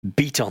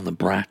Beat on the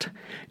Brat,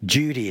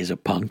 Judy is a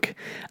Punk,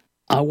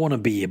 I Want to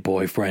Be Your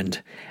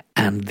Boyfriend,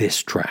 and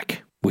this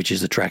track, which is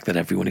the track that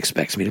everyone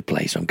expects me to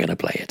play, so I'm going to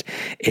play it.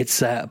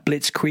 It's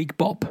Blitzkrieg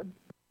Bop.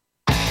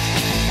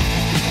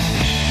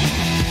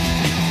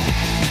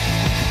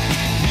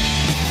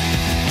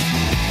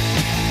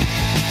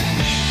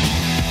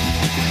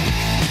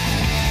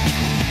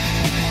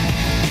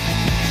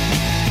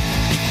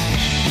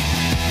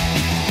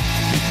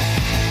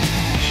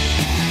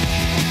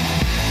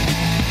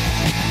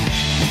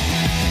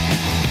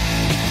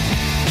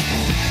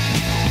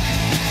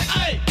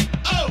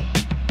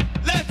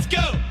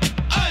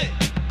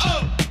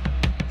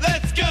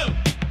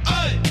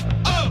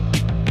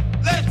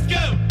 Let's go!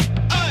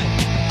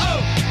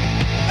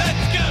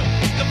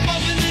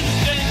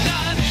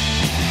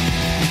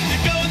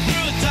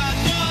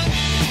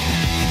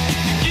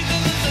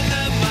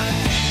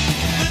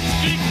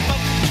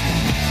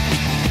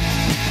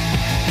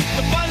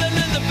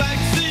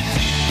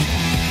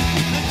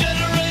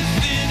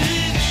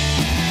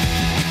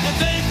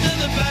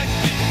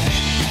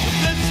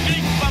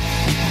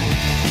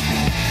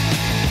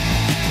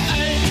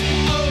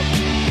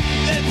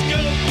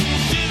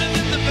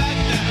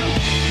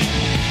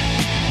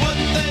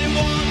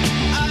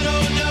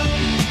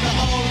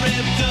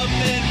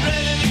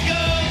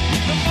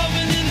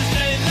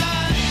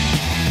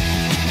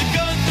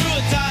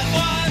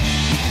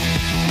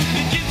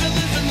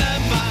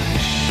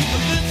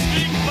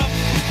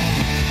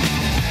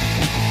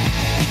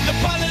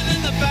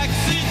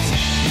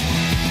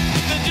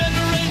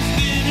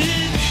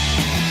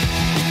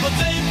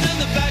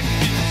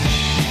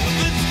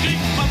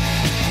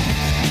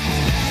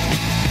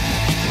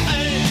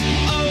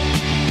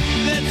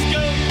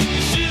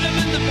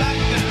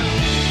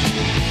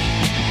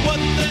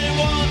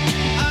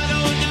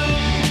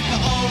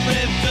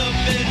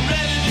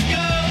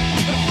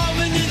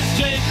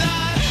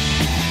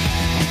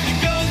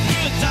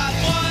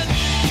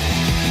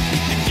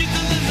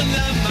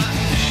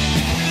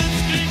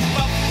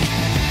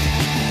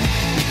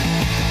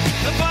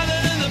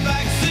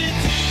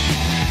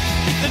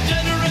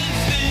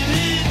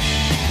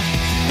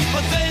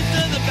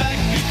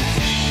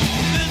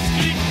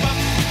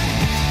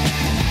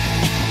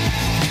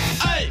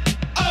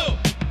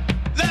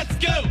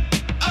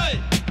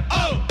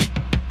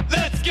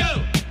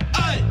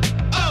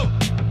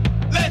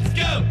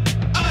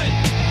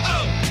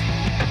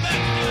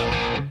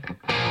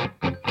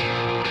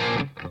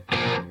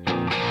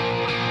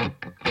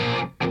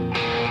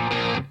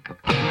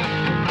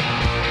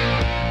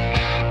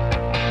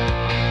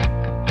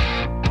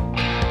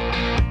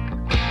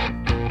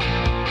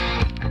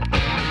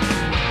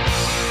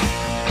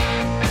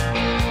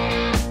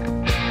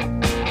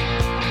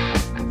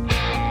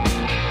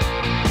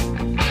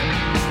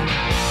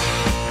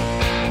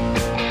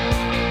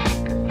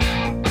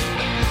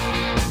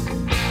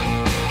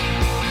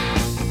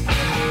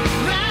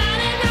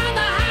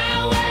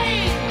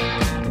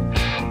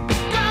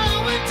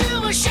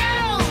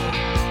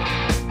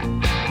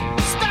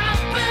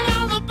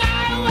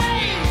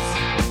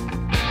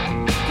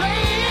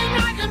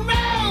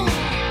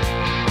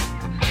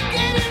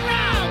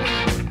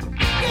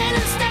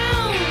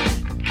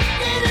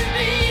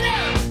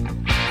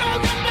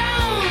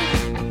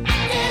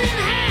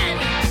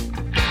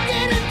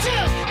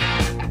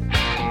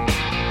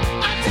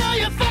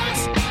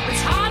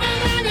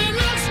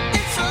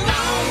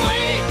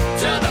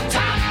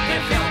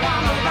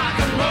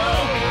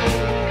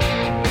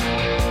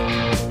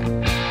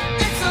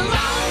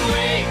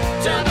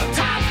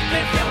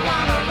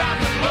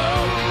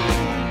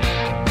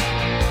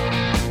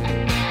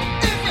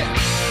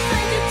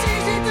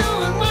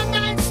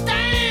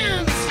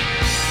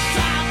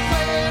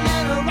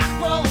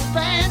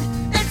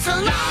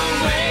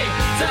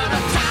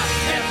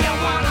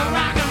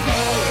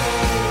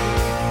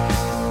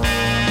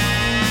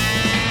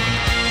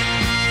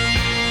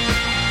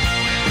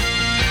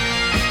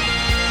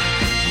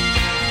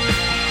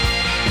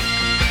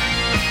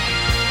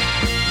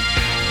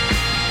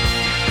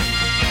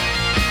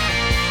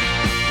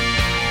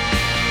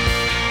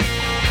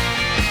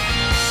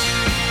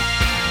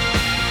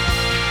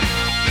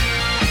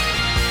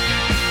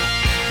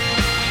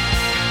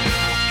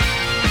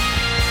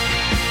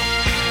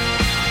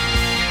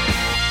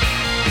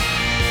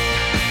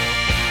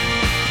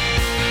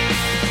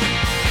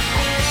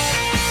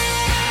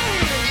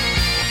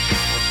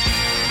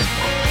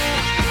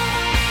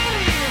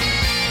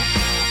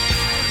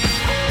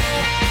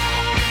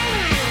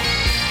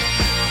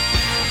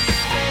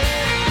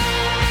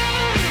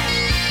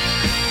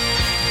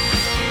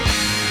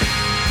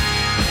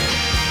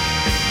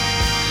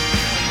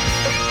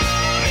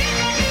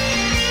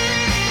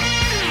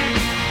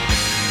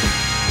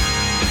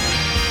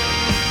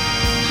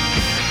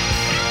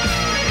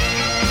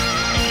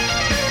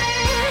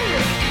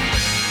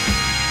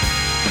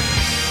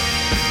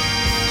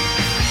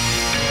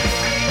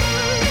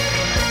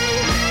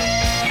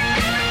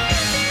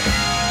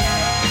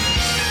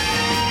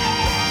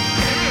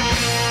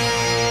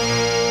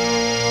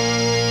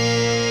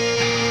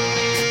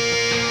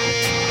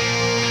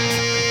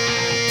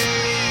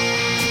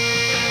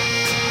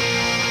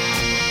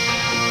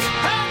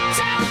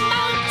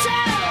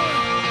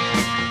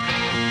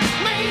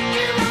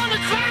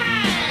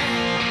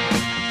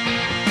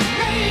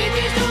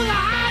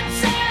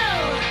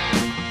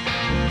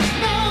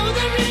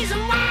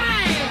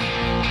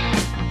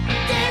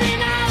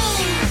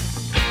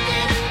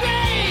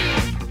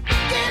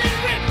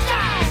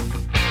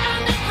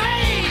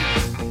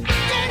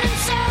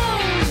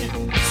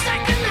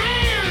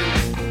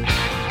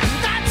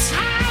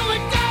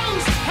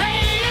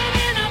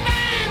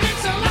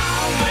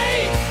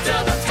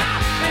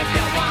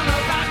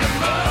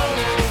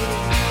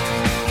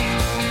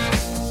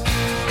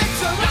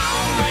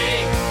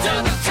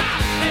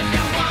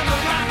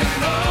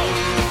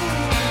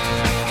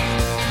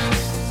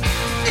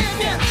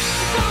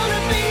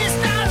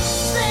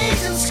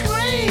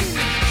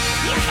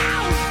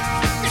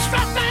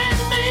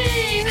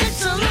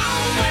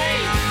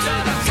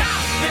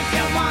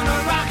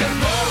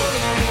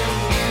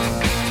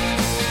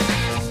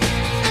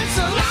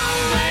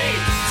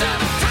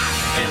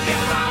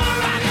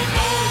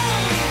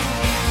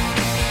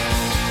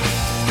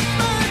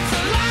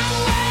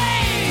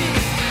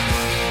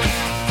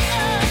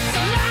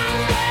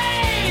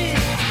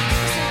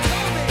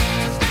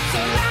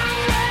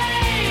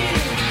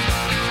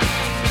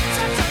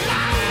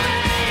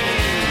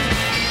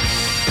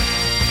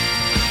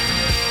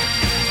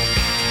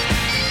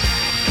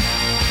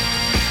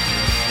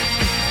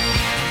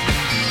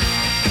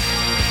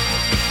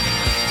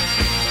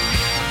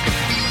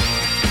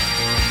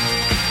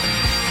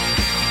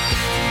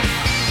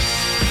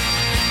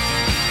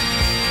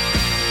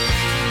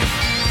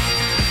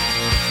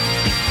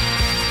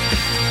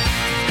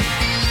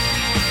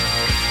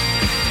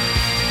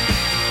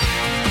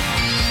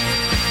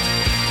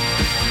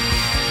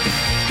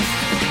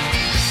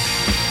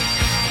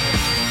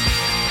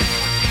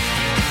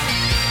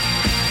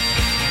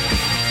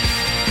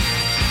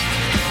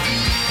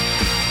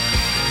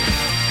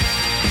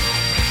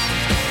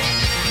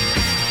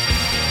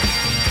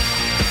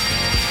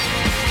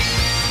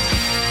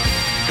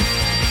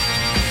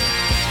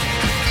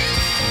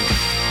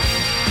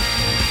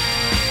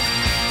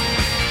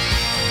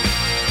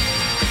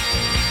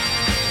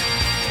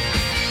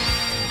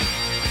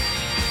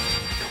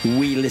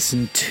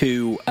 listen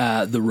to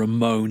the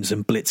Ramones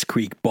and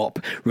Blitzkrieg Bop,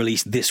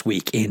 released this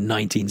week in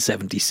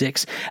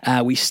 1976.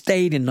 We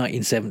stayed in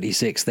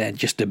 1976 then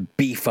just to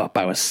beef up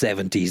our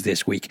 70s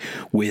this week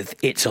with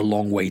It's a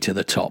Long Way to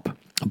the Top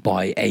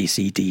by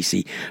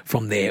AC/DC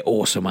from their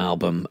awesome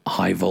album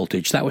High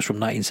Voltage. That was from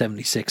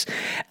 1976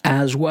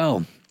 as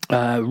well.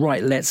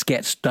 Right, let's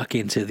get stuck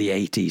into the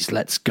 80s.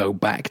 Let's go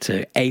back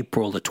to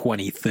April the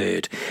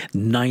 23rd,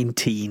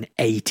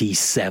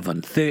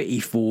 1987.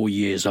 34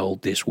 years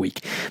old this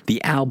week.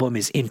 The album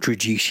is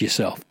Introduce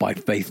Yourself by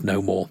Faith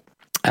No More.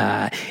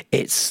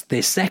 It's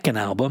their second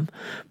album,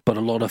 but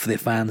a lot of their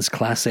fans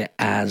class it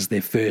as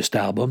their first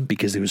album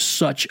because there was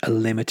such a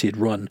limited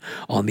run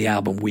on the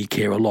album We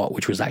Care a Lot,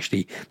 which was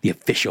actually the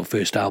official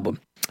first album,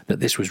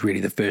 that this was really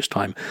the first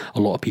time a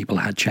lot of people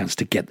had a chance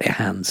to get their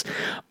hands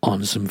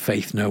on some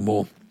Faith No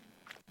More.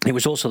 It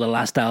was also the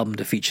last album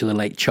to feature the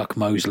late Chuck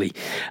Mosley,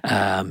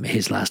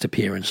 his last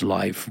appearance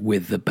live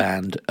with the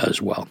band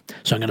as well.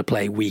 So I'm going to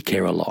play We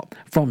Care a Lot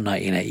from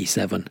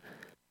 1987,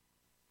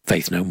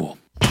 Faith No More.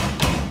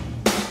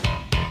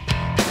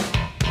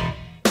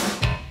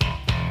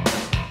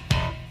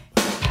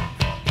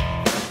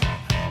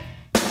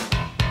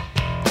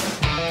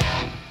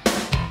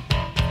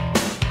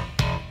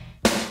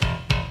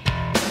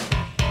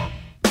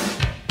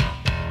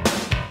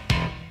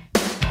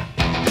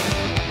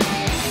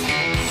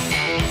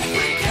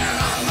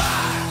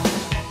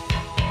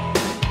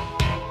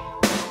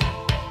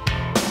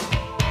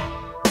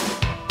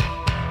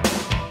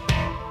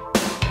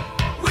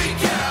 We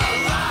care a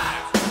lot.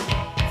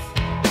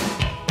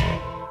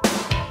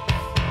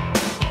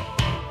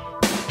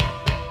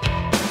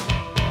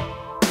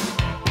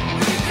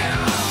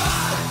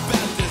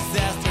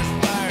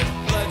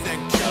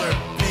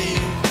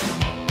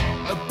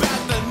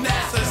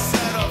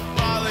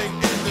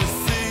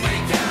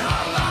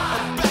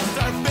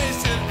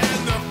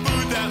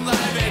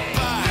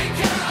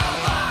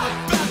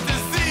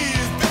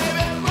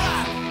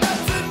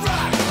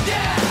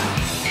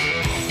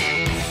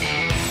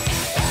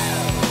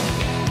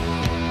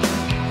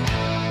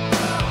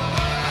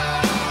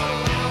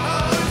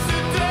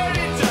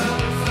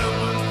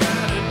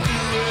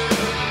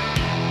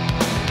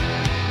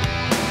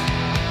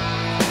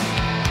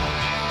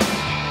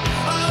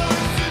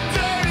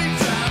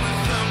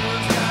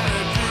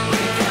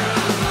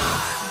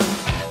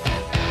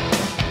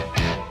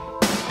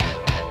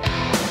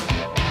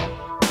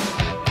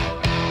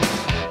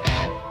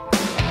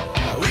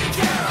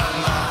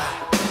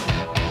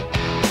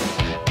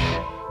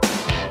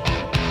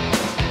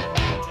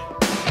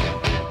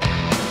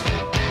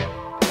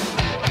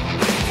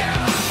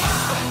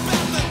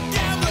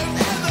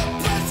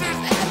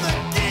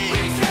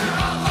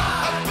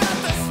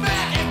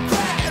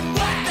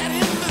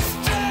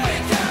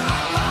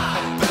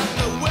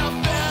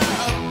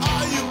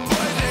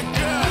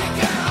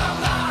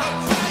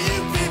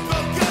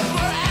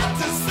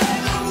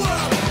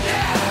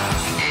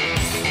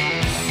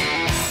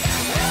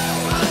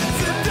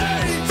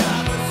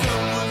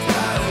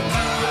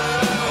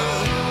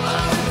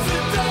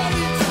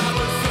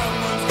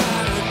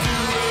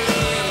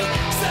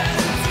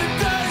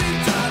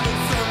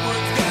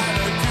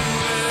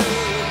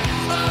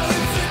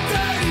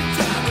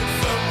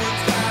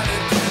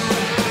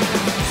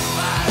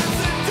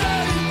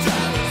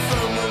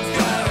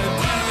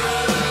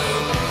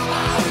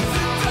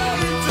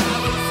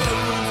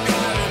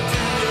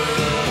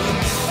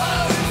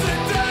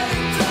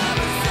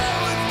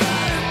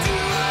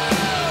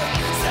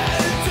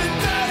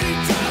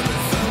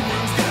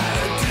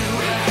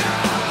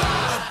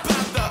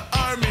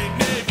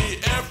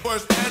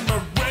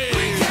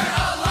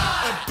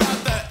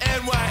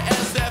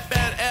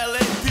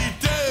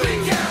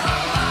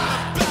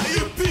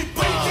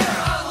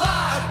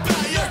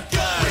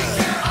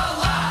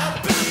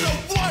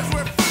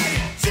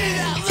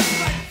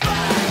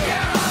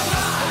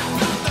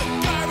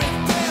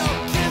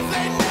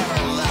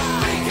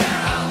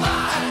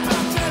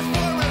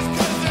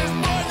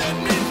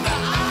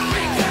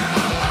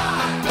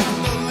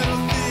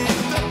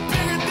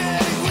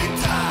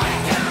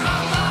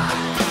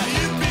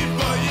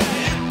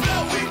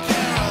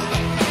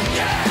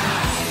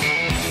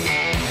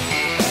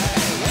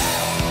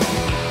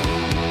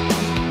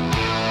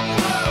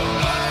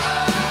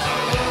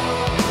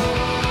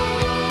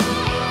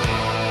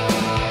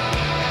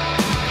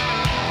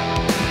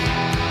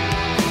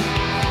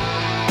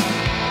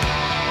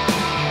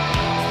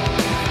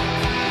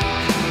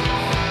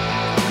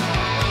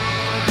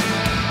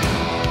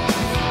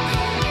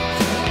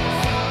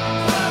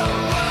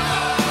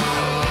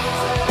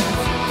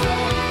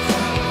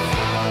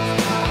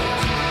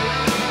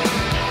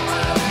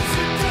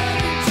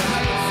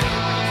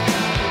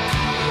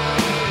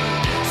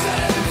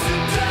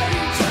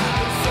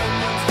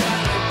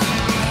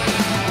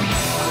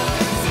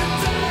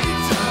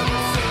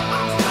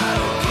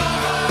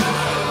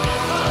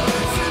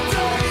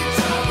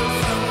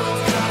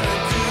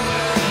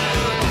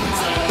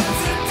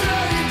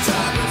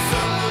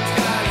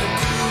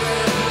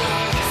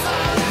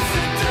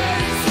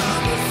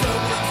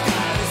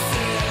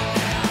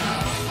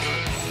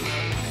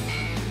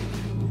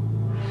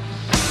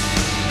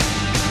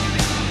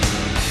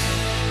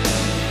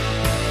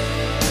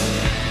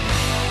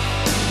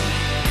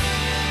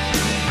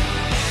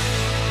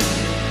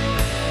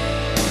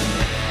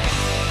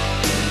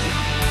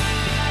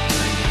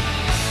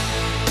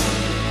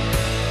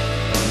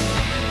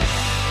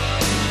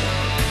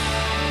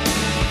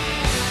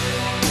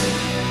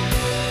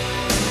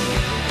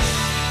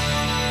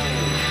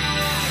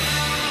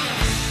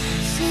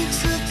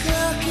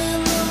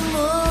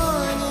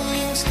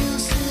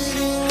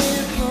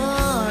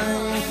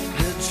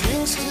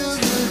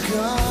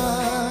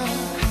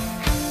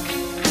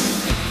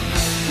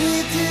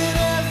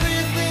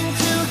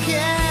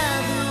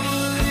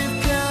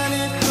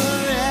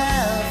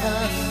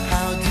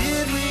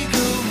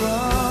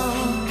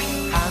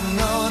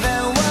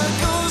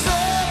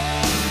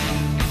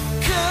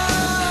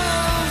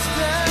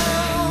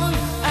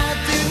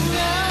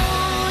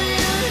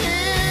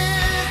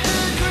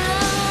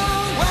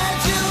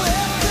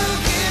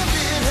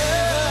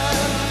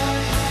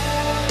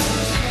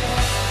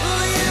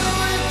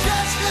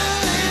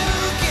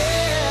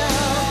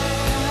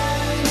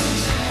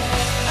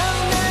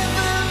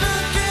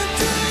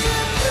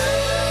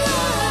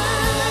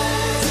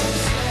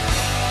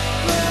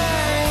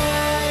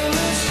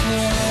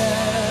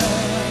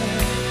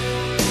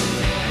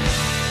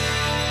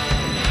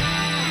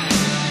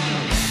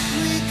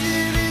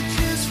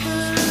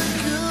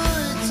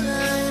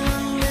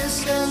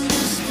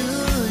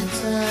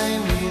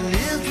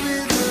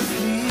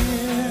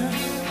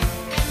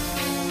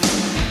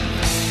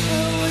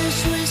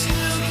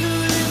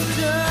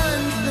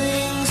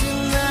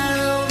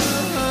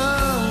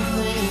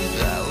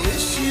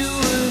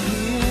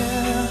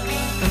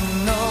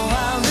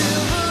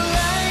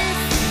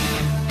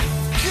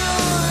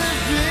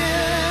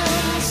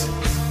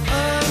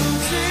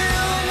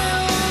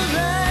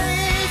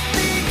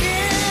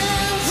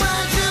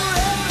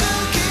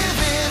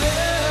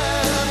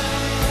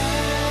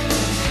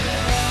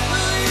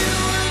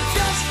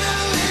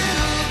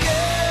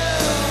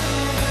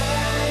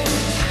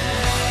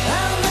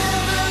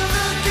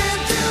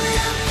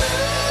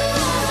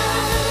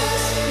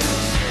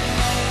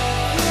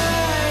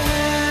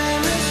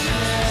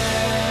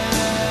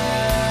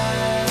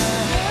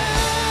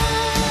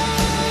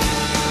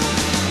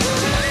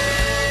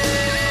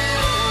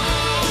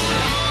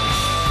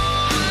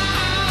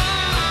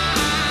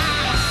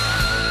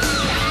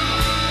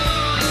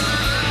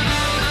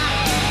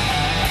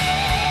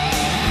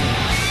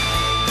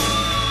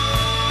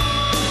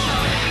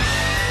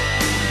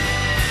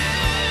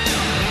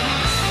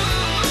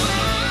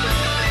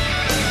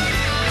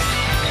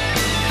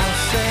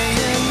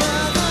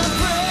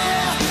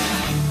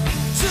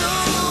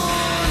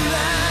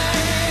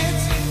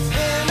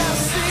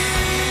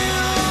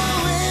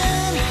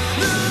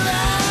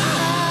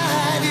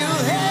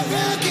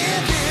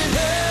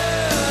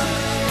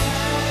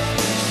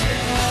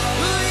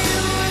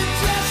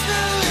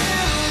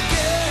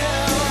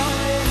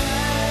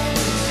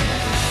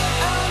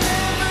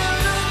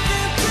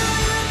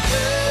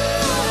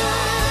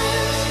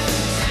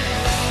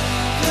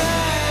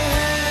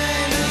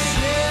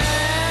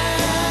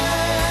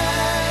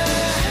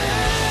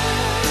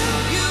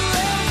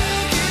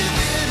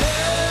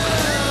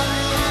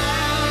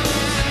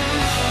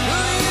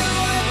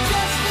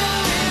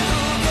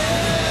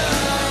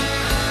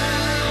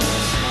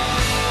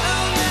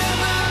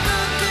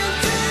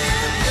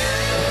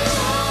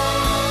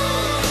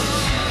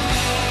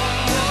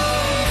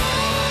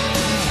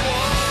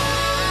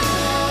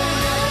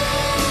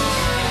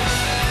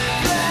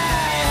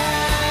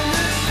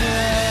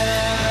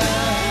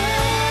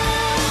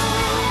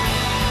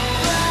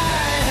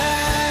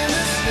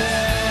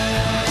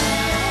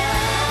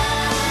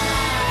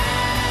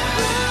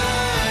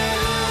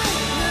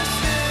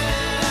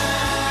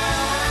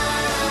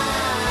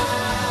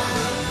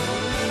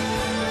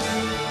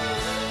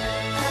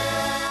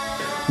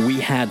 We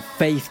had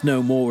Faith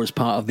No More as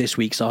part of this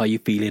week's Are You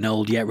Feeling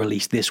Old Yet,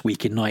 released this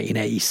week in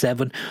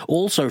 1987.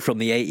 Also from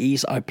the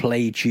 80s, I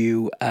played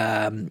you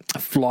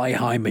Fly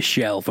High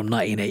Michelle from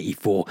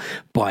 1984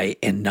 by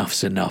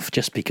Enough's Enough,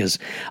 just because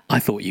I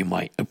thought you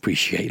might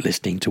appreciate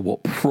listening to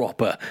what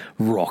proper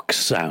rock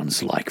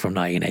sounds like from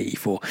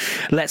 1984.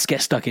 Let's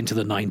get stuck into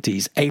the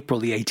 90s. April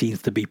the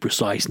 18th to be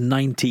precise,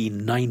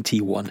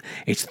 1991.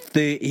 It's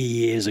 30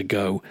 years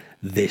ago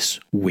this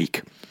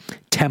week.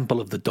 Temple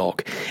of the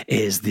Dog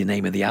is the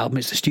name of the album.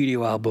 It's a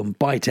studio album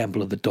by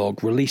Temple of the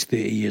Dog, released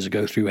 30 years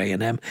ago through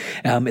A&M.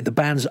 The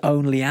band's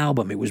only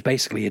album. It was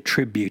basically a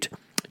tribute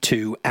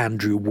to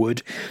Andrew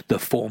Wood, the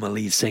former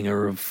lead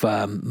singer of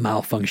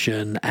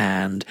Malfunction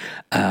and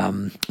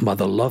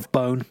Mother Love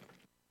Bone,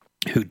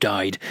 who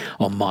died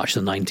on March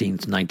the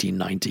 19th,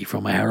 1990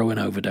 from a heroin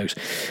overdose.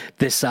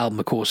 This album,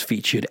 of course,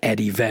 featured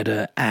Eddie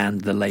Vedder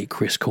and the late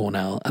Chris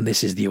Cornell, and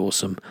this is the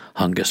awesome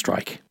Hunger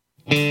Strike.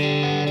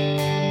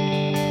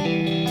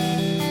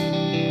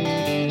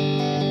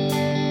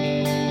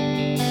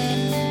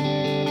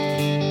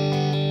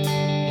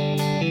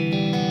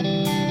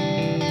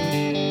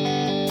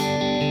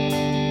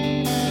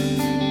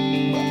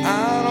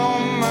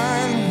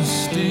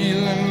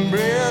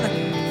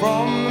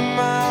 From the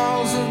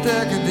mouths of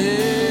decadence,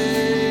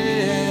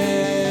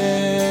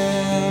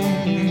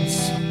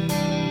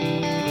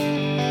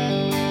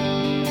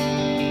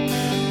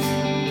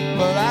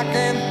 but I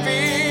can't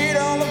feed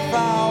all the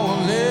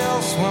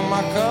powerless when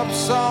my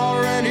cup's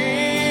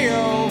already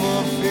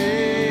overfilled.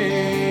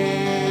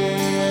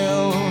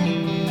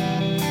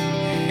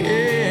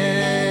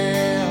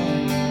 Yeah,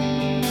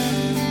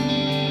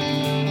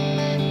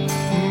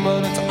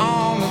 but it's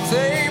on the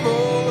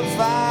table, the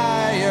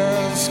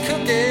fire's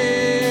cooking.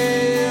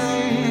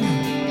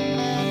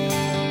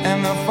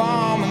 And the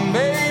farming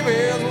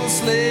babies with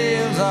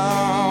slaves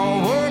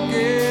are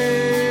working.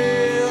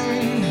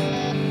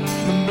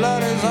 The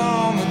blood is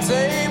on the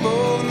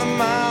table and the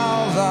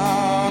mouths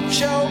are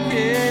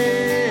choking.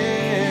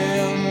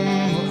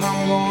 But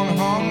I'm going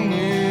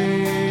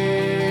hungry.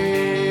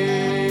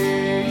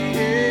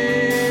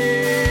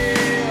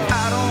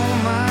 I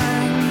don't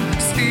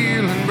mind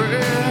stealing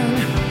bread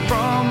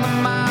from the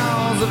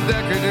mouths of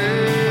decadence.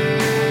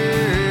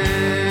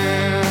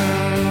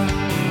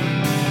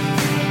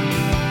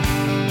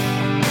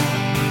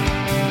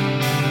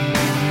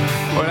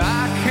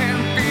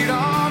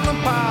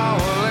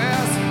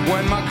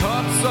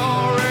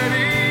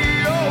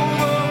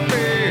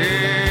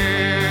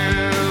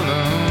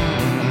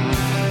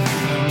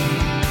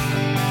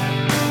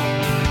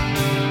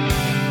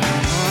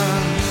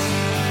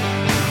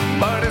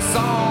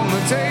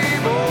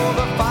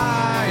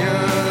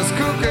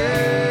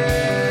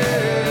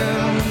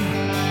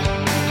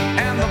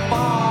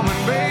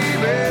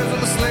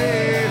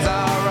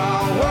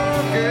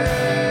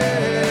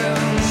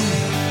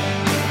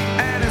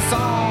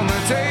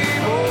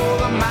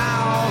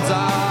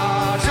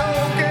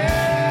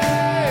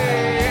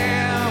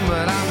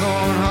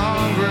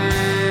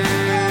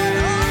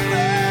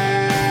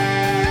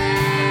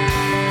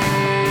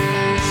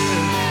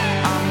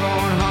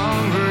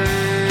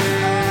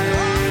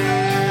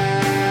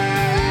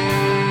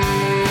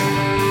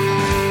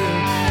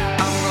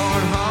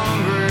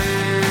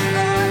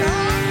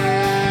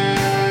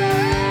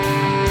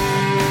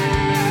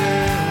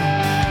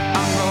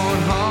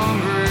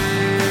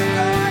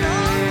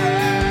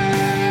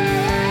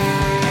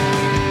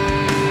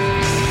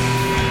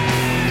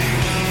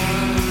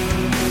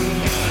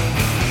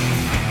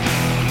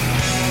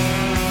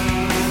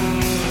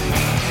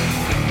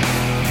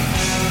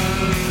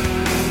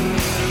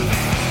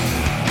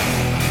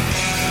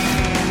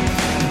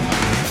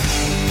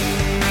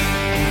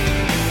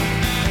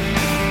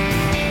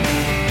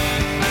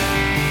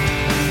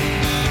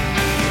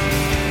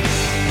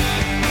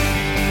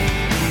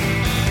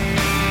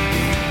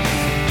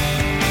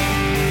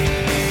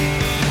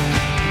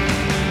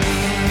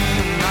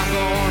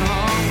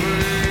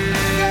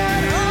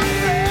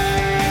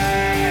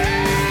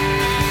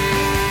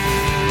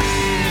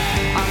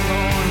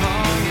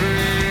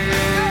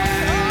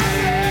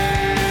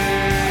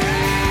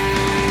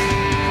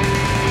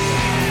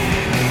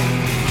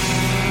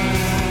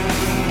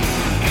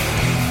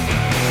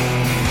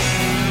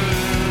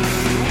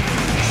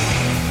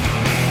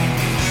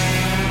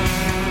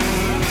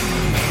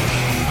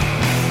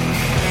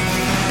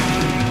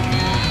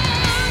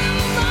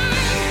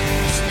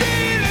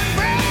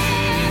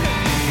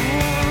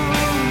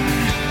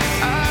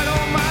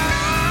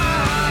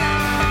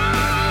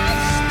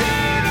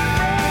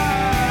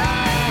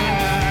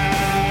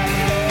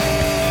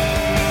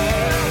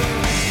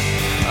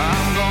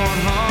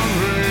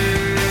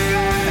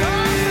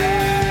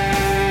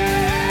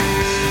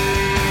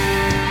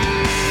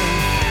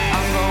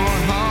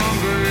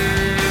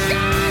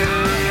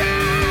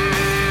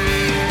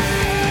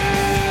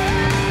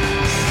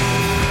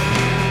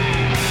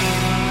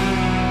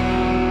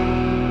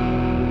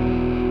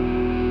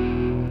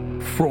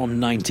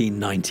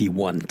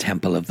 1991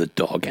 Temple of the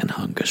Dog and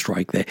Hunger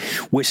Strike there.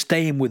 We're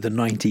staying with the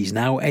 90s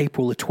now.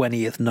 April the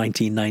 20th,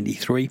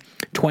 1993,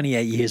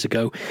 28 years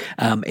ago.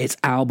 It's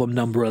album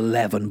number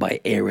 11 by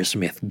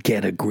Aerosmith,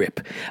 Get a Grip.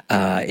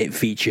 It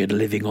featured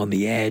Living on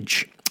the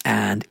Edge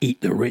and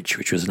Eat the Rich,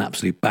 which was an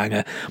absolute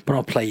banger. But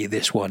I'll play you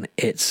this one.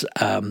 It's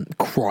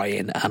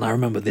Crying, and I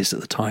remember this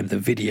at the time. The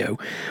video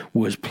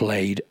was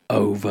played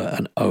over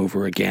and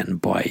over again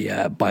by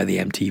the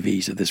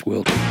MTVs of this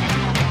world.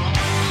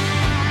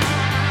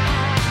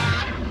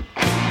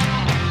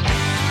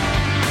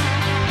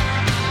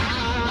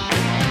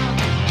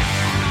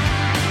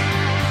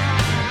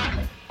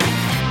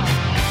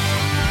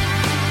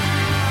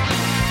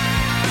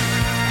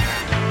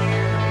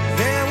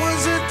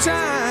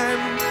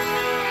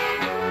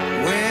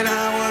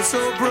 So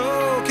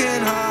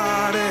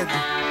broken-hearted,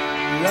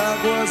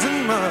 love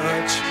wasn't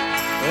much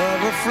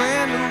of a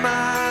friend of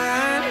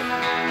mine.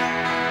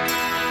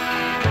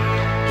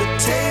 The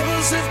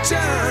tables have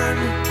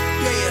turned,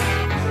 yeah,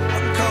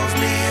 'cause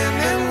me and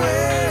them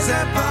ways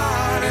have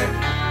parted.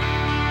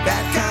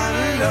 That kind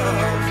of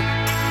love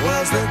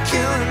was the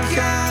killing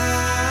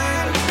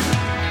kind.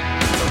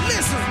 So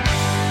listen.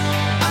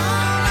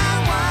 All I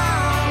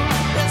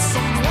want is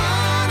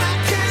someone I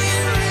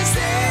can't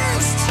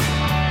resist.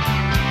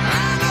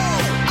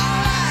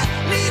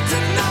 To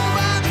know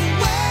by the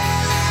way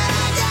that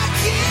I got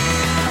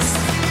kissed.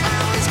 I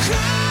was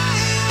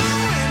crying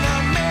when I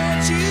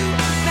met you.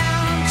 Now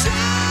I'm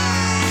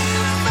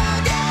trying to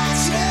forget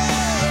you.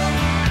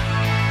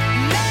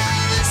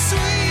 Love is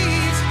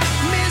sweet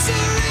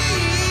misery.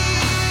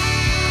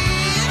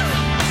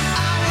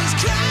 I was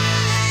crying.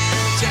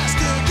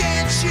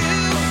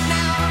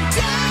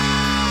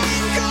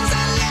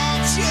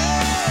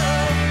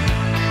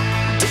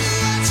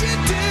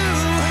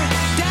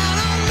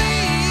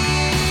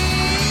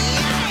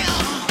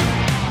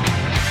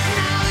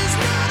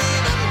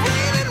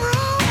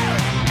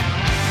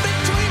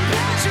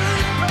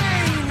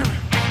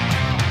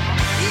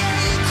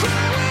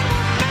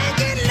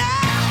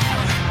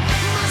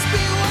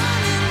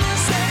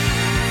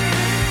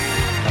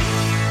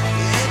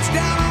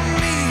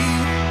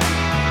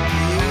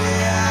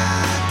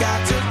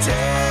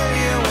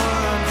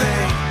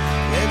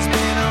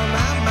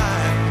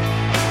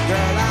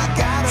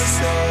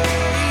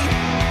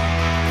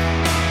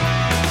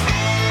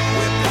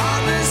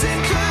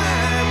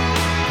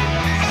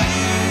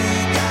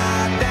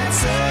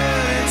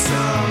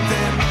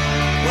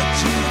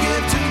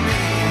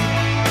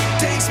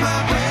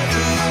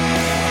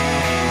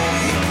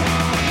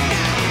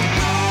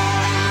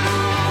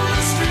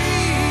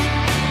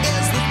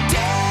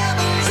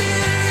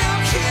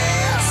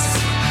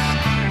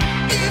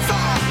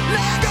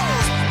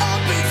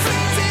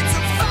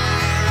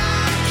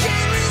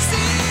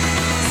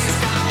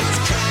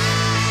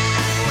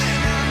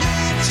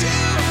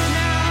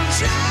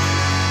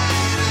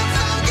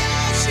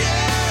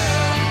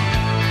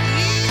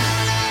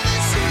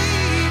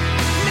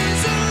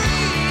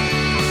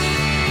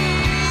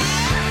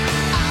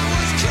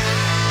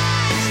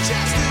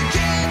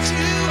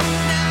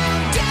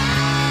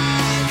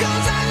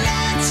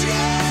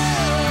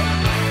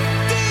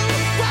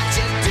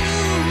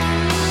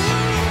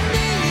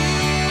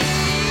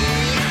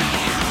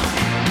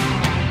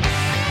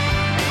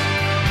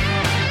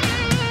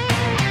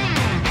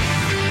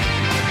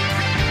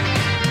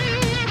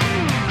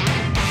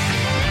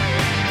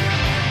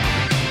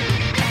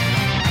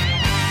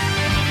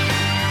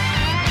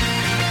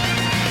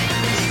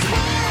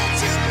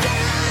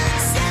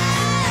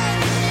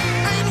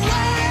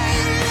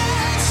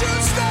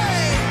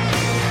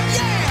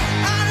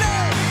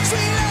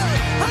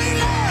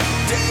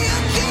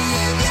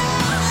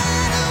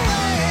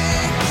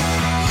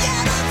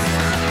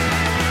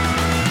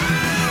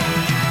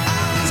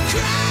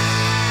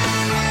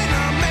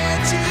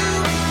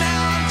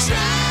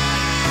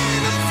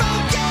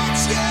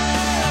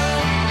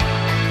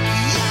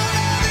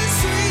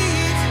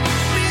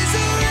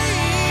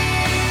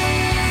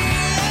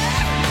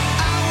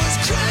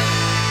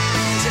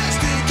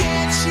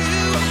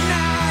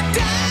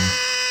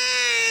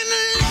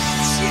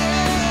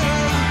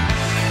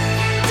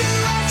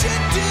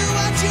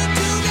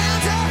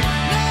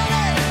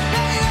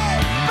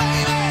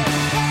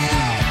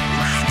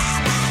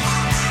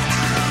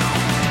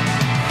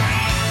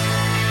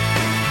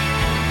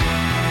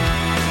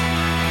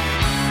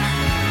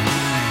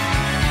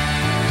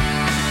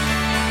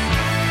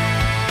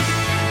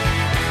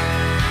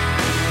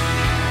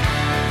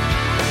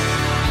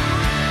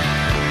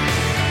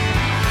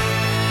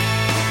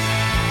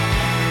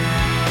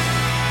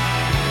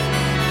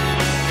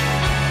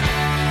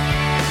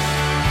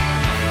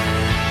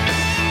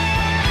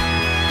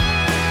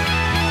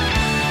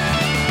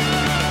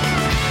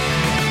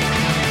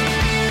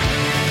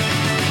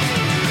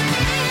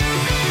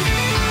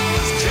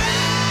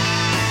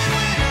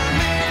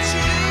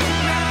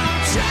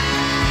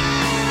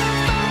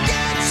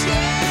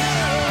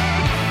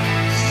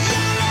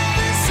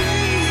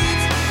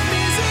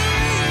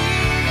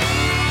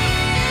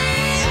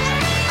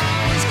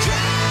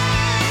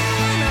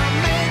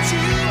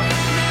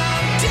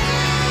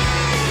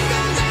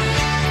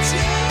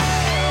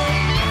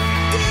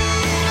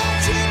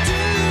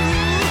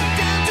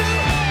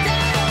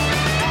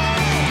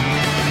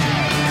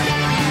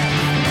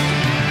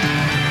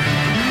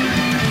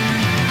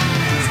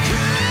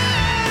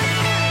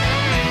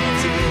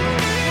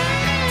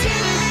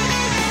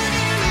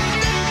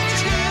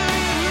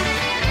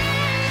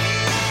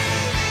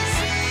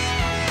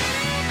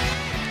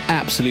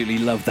 Absolutely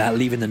love that.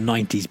 Leaving the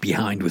 90s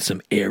behind with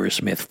some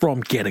Aerosmith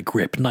from Get a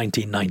Grip,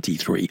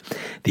 1993.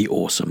 The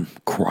awesome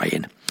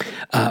Crying.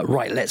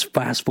 Right, let's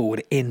fast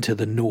forward into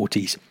the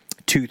noughties.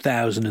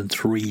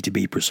 2003 to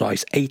be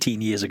precise,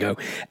 18 years ago,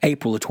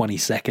 April the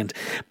 22nd,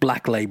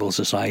 Black Label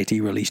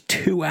Society released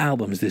 2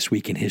 albums this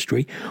week in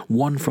history.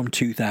 One from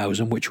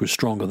 2000, which was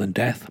Stronger Than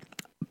Death.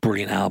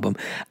 Brilliant album.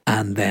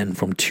 And then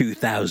from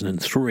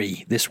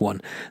 2003, this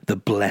one, The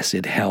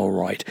Blessed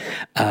Hellride,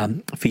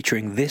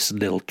 featuring this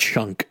little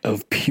chunk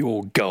of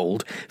pure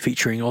gold,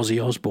 featuring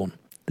Ozzy Osbourne.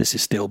 This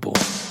is Stillborn.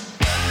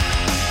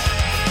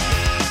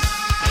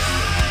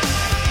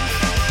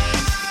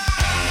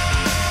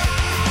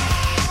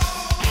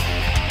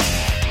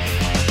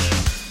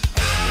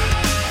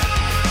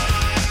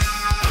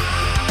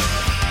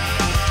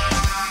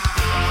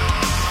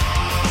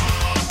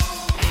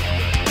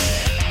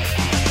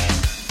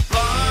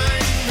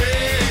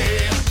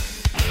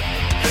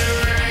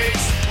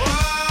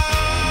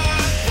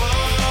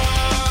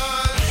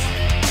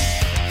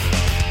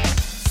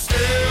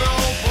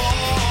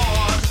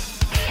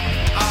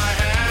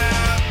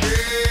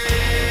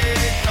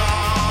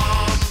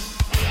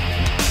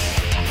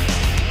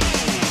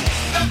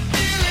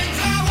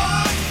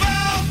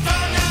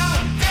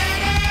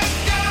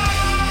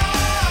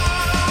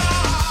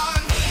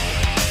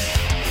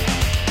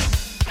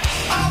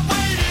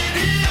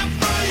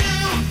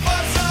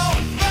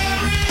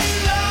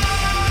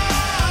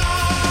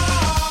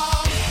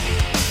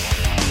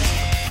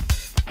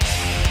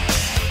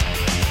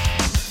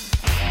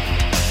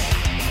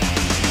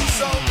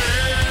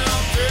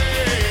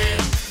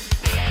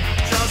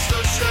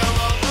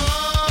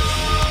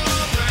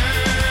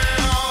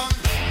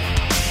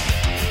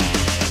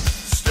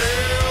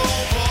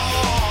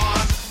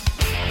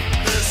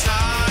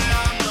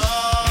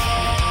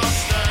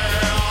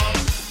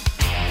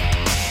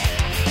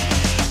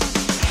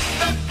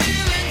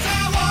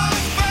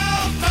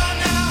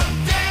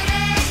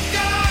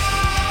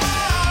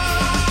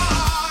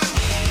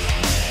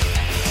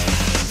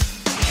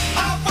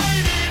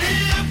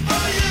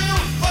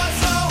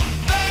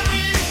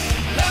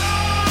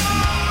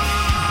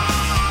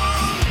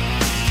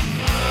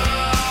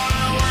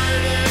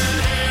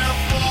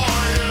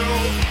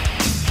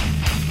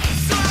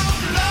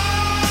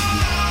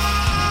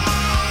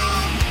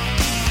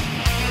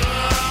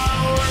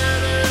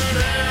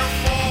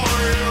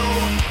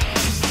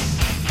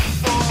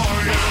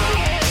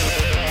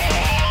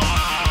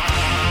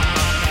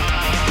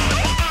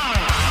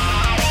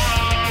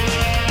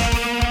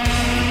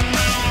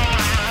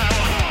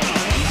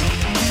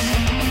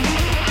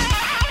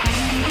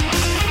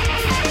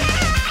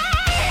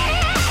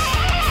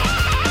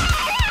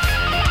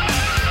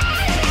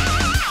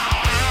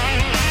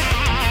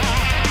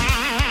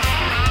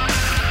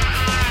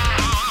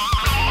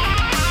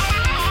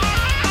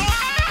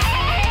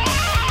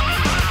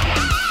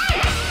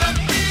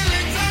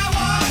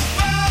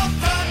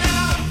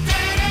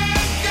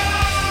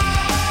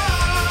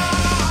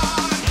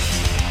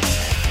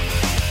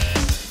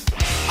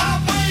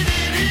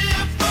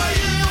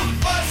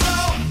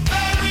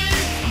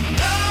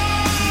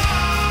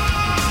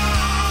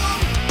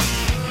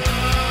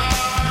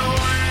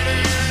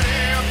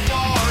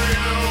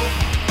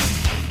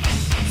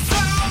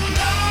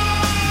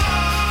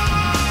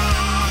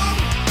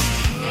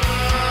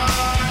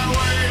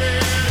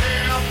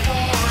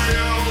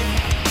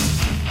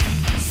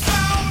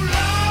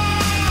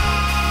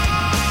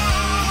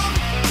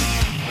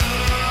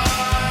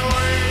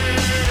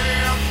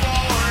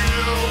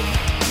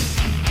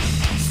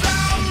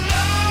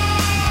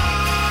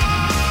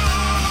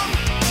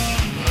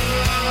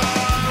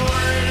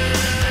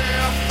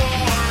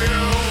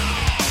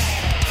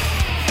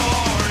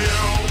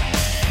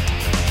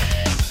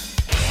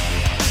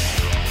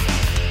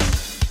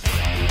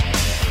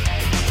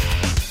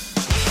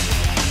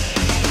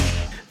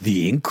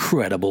 The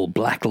incredible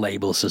Black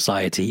Label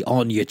Society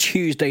on your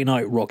Tuesday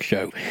night rock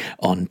show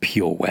on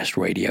Pure West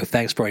Radio.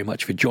 Thanks very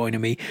much for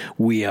joining me.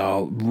 We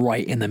are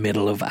right in the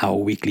middle of our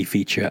weekly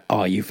feature,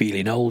 Are You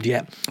Feeling Old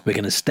Yet? We're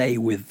going to stay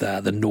with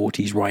the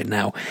noughties right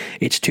now.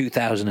 It's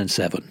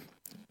 2007.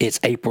 It's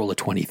April the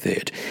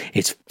 23rd.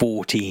 It's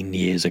 14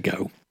 years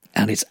ago.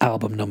 And it's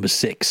album number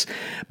 6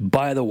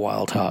 by the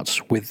Wild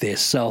Hearts with their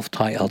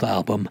self-titled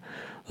album,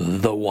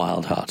 The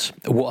Wild Hearts.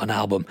 What an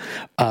album.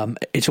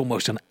 It's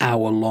almost an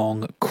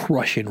hour-long,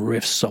 crushing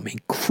riffs, some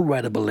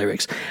incredible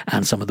lyrics,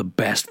 and some of the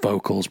best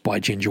vocals by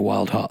Ginger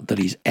Wildheart that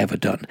he's ever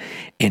done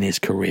in his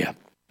career.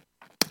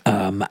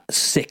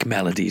 Sick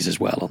melodies as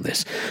well on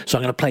this. So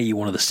I'm going to play you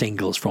one of the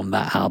singles from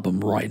that album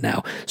right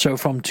now. So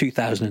from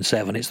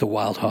 2007, it's The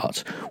Wild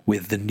Hearts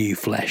with The New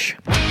Flesh.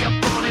 We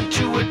are born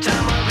into a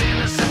time of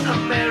innocent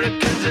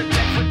Americans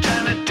attacked for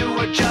trying to do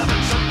a job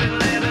and something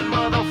let a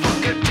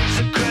motherfucker takes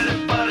the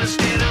credit, but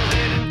instead of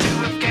heading to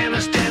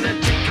Afghanistan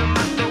and take them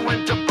out the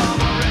winter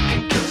bomb, I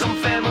reckon kill some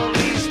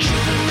families.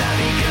 Children die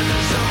because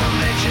of some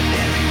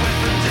imaginary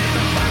weapons. They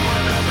don't find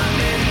one of the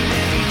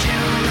many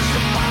terrorists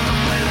upon the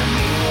planet.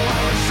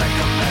 Meanwhile, a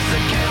psychopath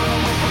that can't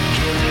over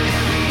killing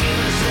every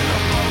innocent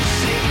of both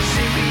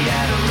city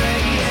out of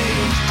rage.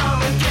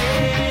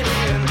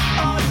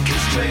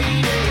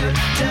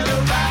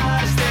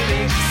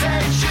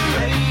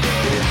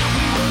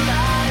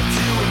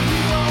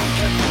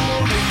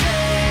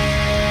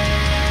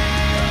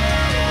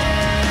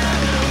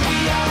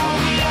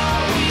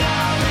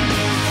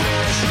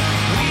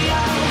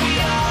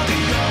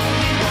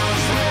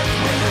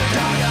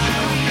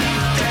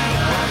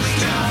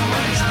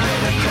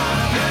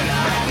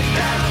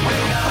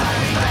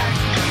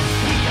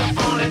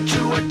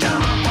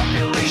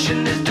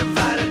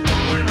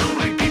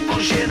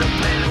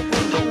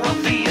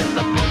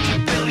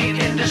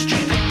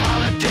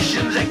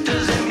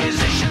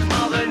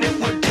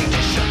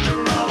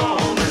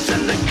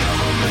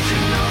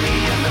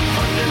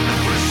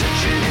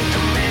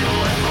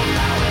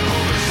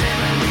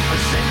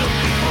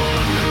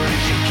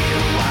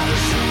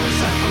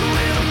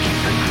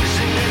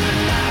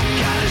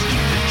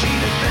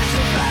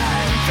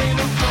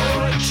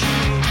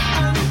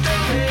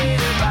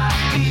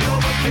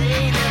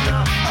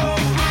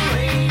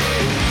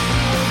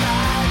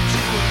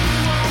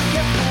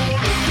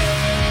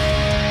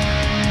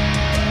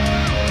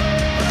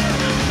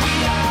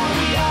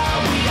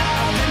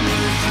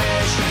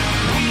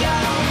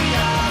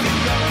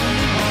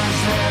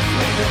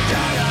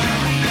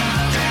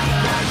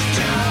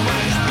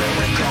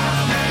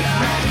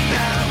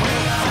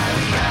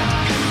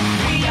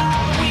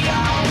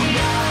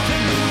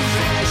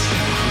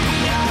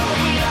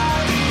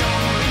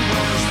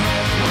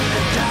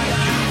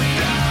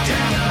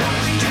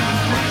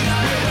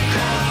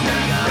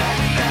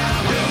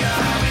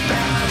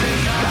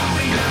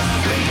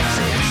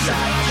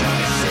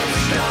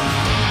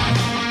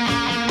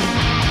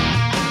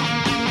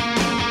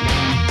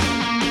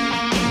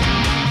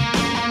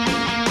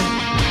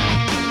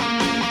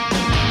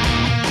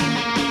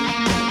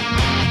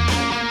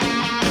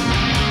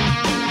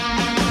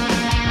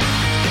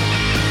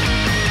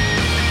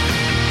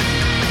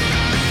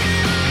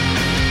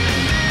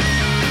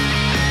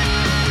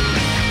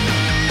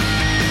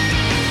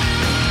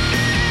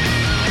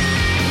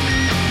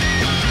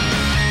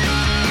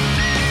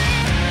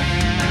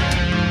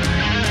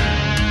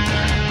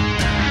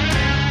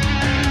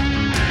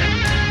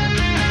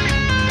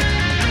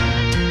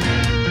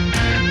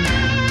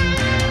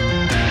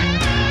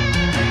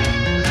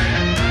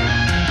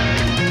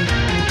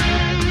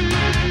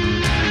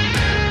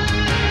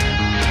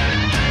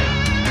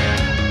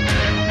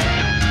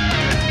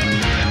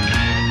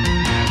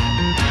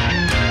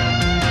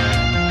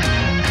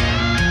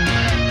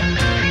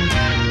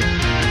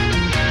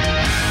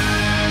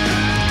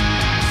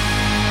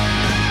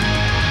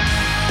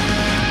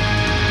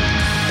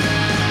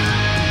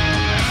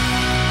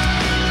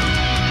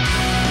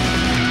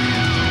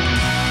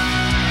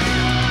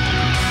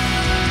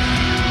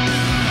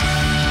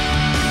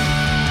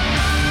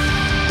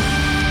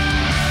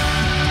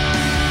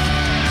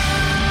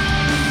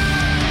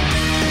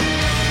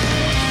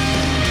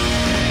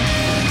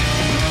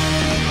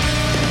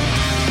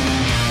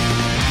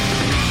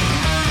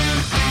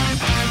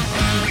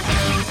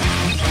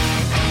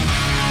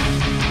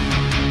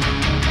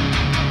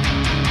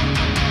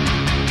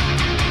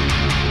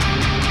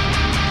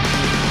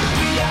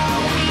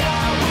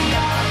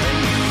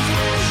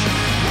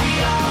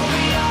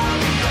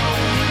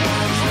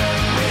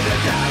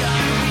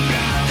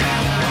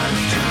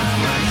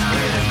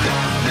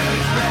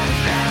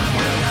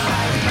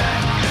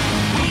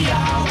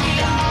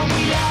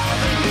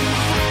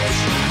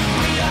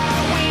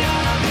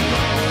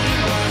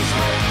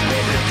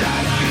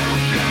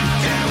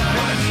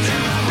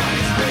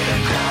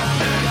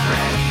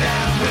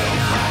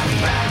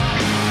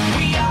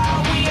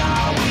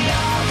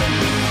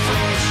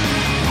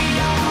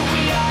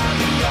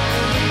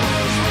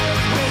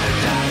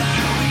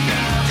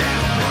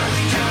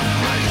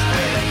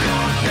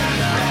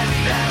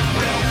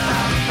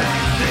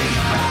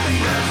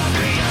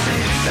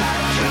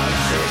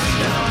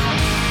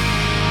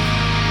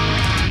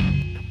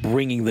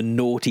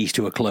 these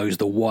to a close,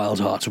 the Wild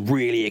Hearts.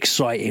 Really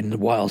exciting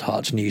Wild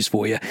Hearts news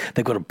for you.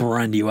 They've got a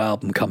brand new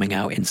album coming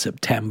out in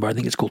September. I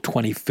think it's called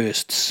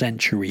 21st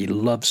Century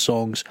Love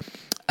Songs.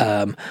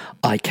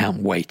 I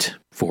can't wait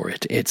for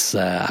it. It's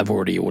I've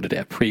already ordered it.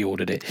 I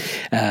pre-ordered it.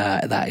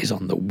 That is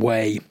on the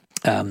way.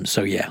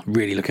 So yeah,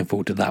 really looking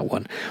forward to that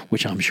one,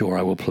 which I'm sure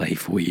I will play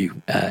for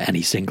you,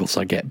 any singles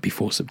I get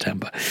before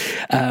September.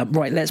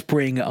 Right, let's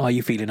bring Are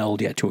You Feeling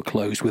Old Yet to a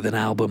close with an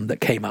album that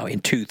came out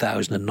in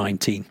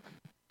 2019.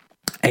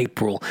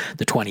 April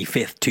the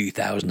 25th,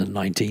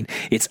 2019.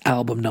 It's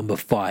album number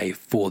 5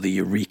 for the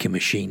Eureka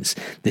Machines.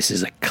 This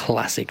is a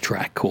classic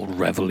track called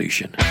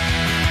Revolution.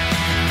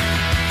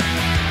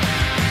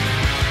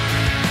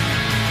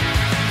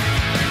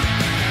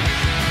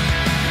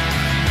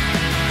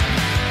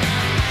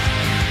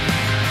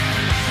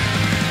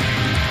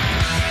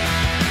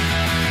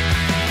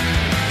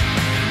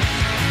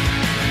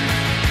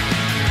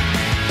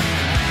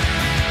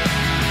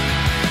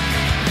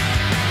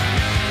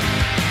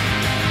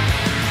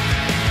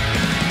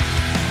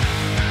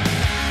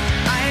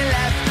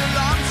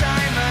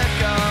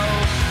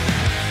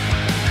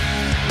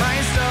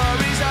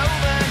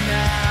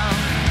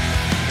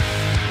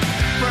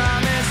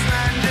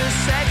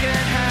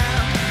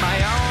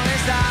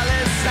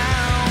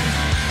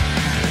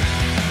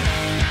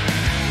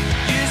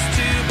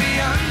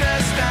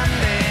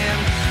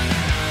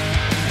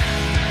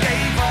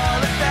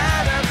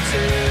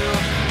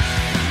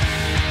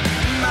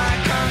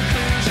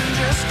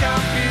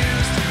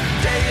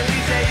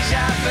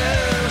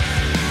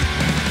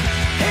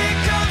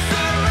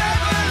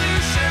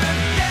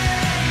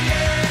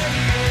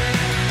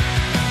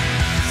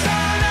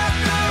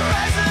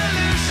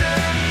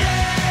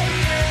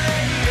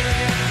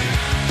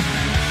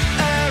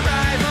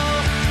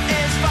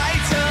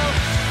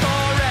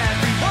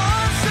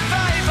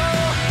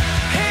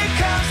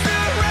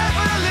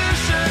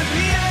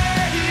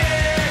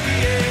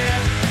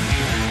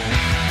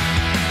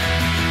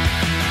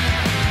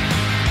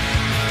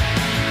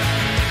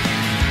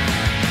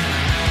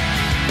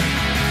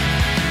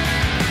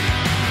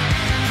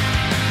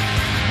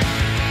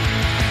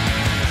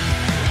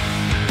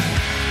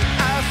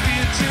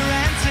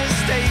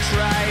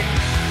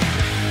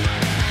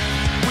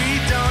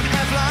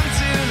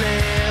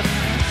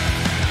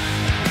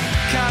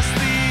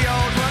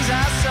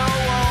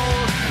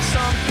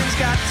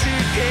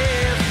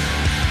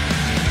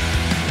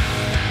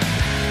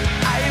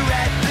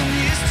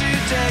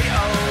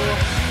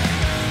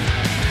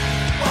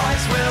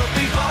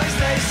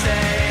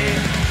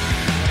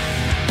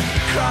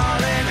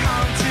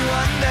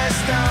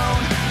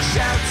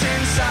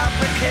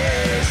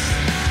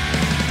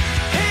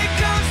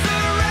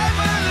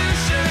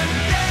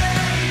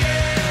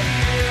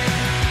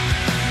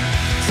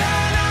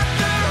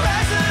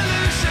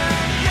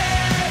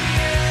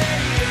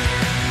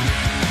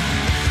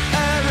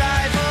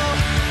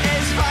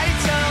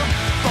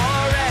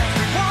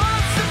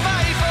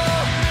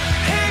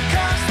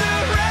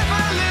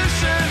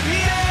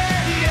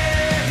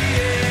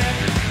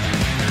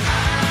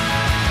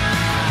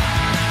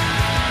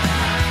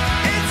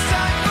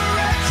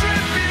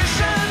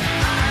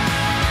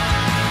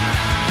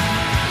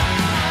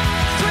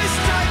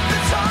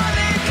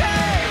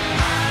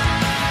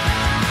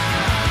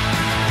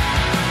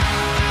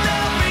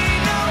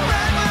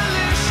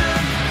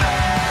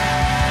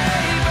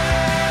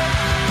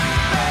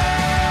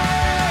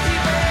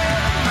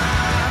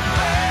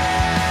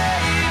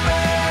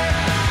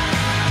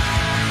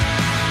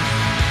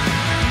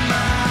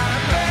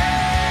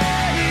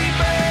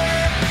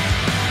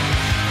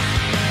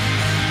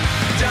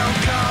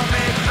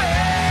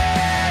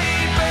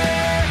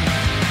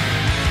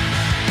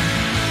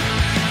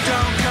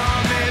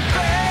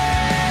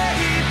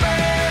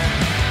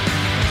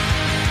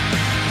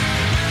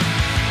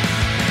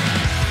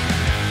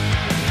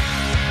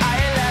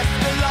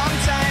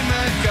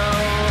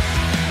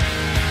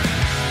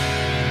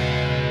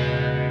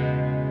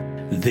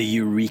 The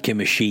Eureka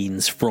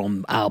Machines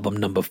from album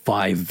number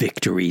 5,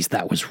 Victories.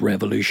 That was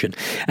Revolution.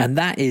 And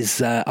that is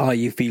Are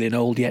You Feeling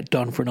Old Yet?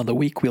 Done for another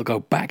week. We'll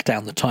go back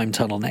down the time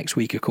tunnel next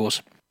week, of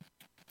course.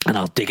 And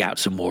I'll dig out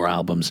some more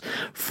albums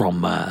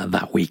from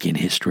that week in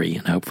history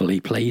and hopefully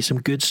play you some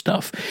good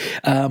stuff.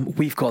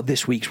 We've got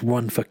this week's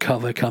Run for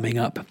Cover coming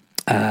up.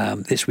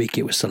 This week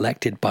it was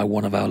selected by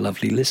one of our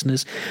lovely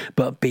listeners.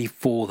 But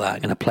before that,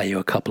 I'm going to play you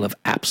a couple of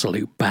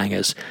absolute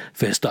bangers.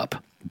 First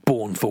up,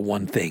 Born for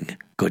One Thing,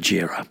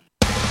 Gojira.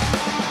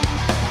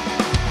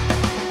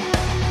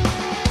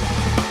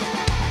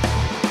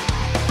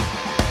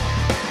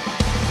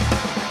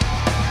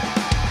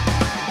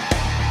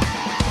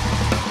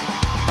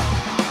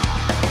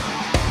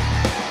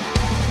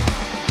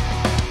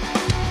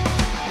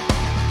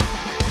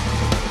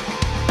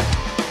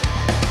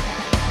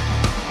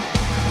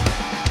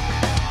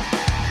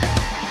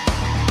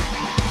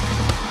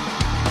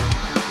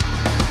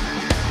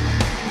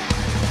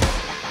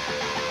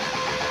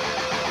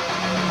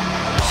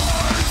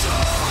 To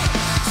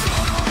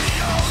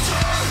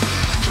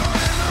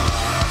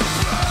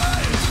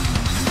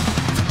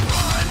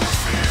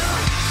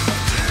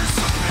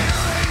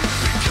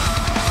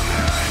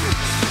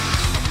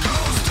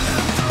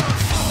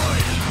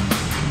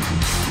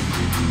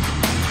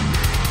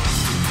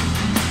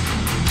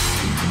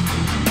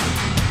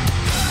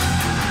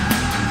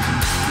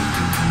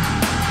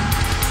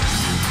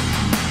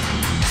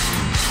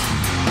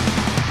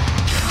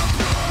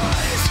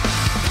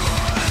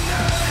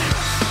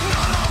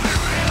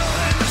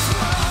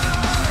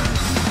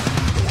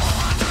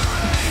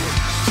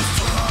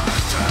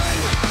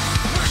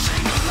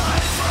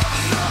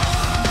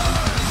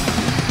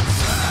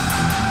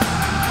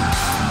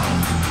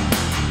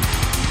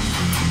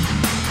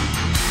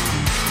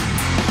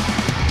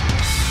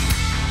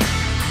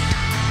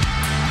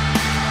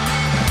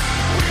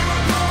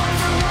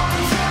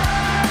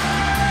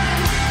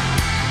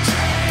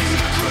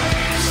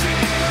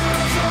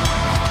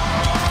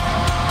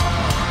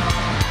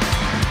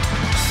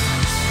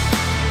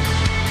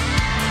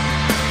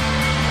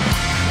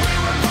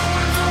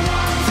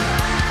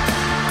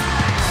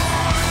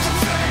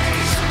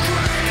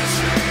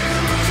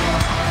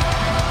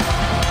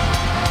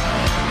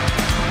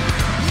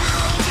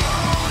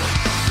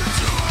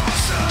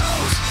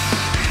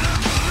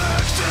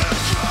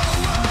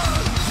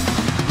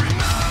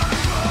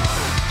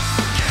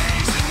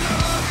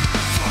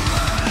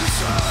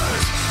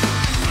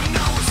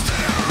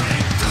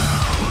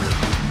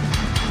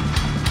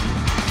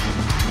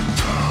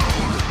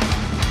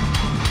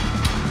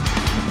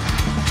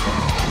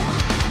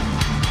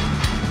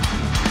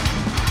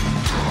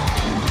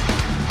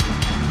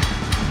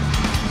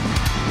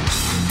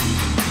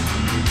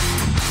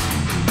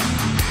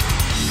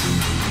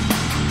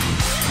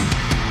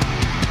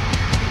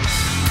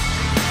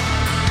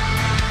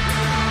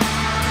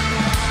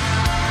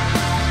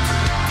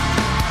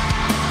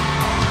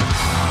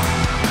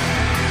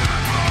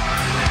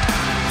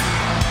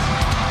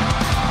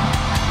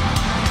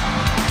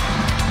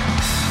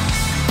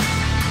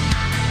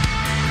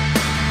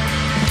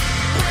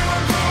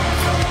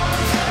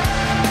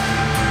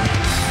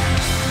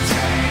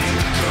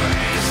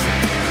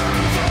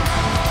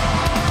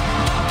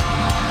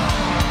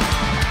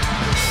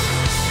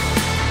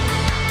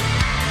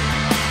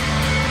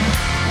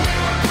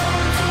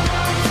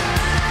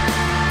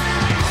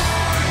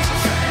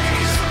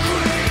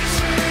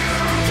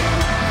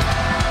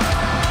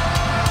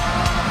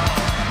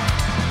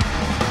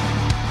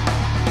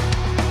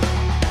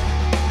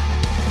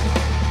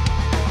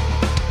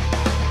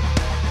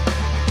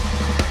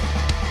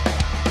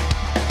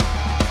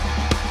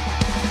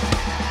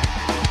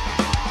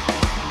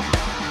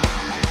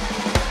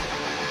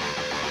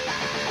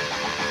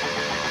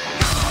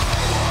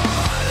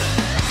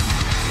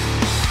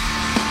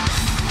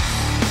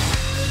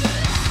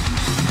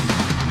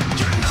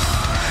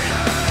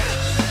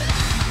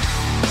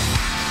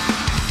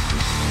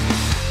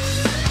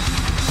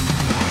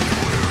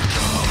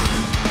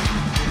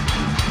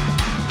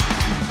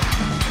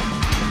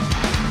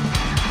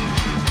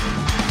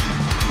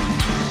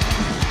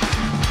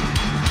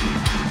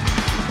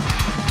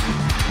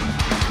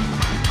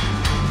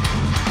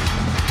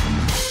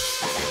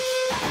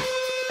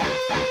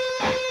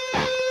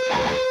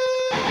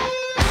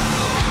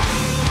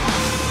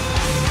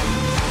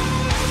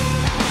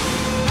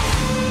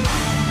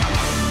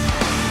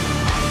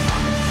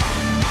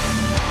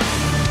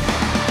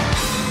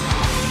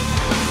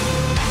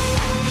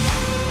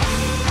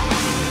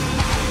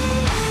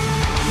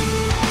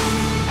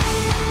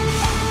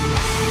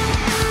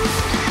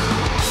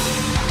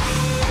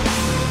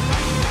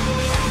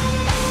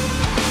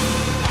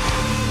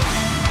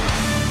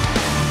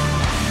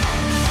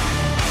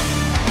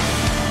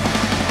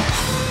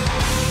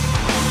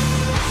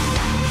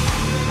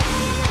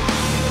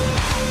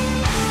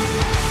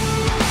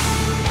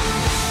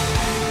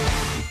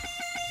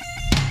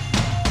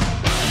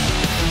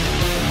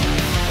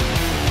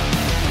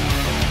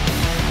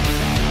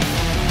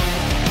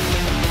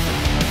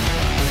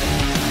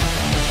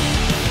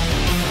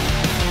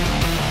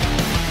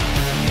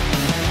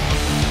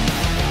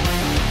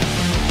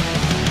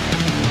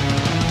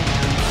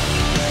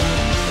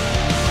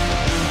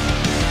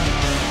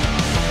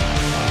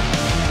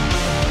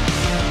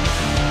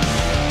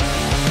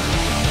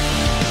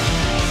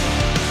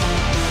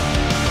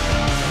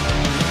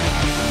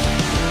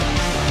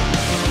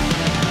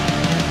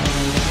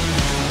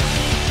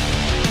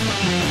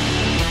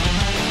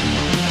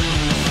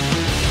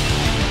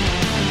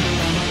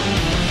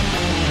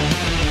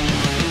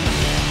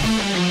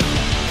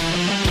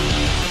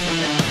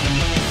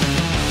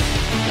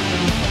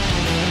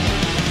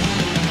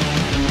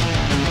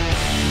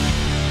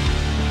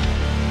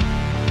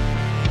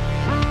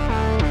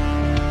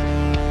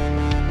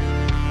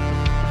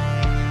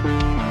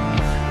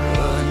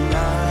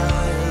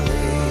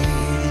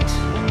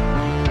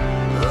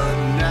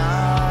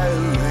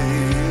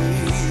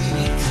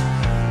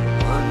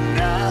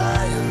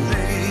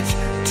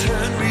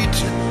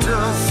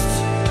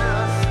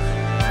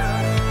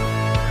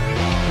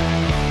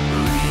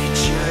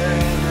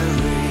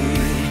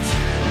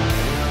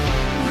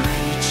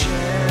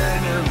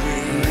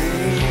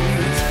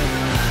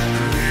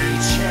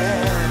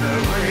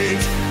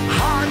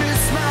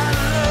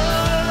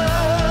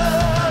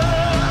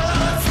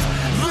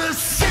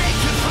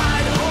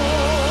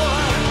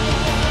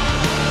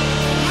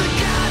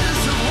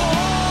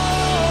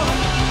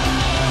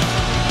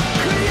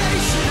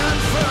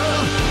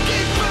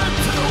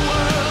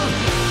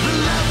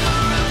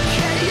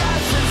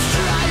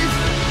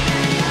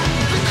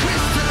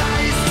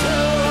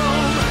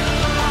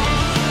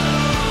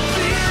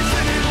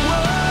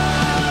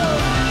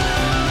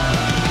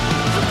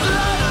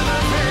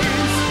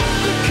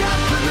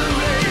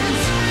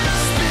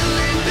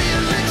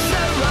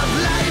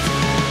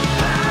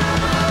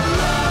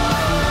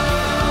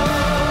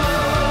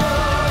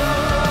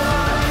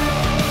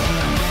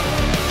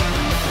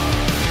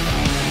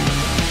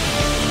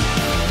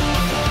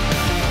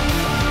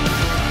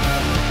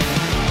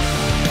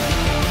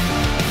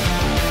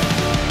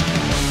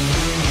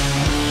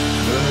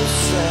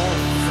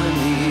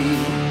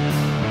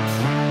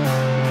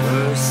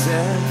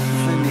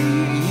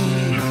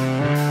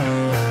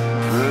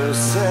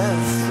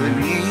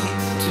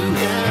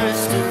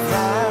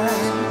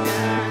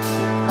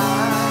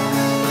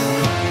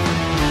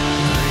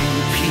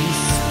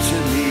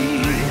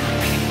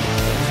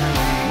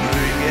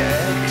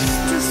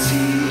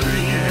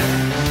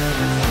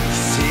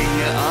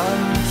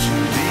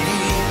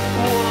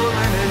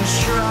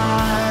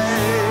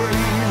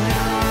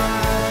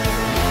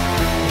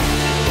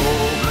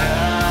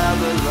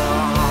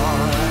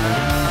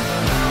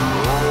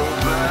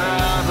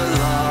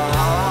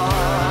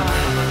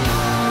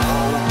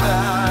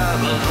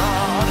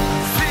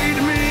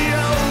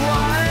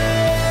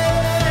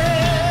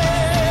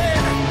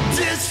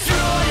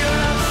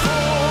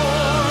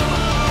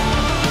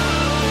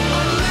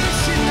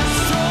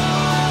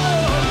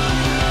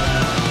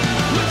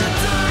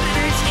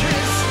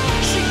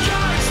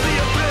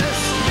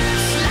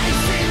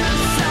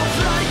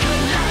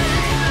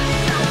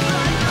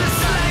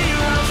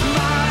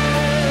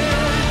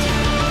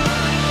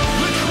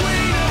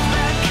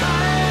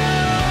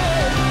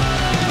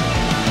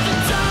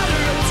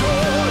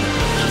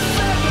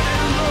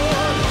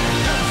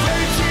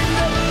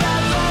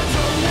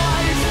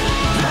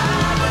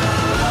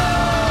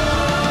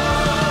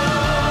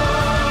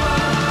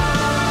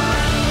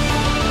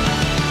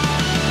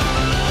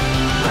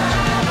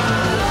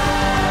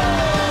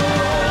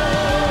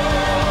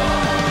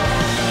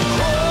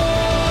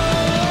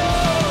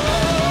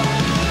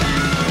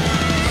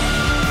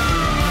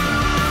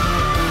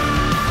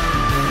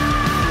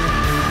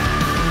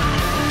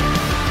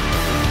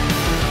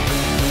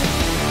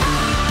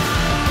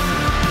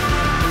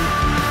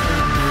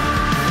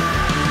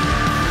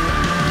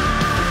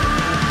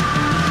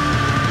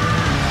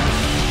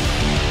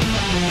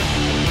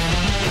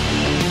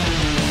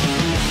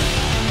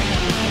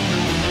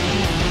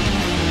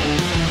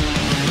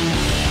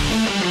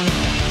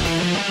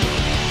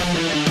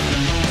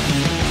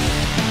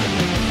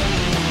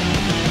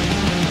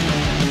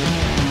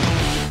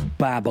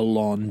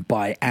Babylon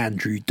by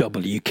Andrew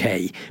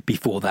WK.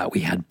 Before that, we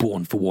had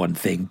Born for One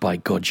Thing by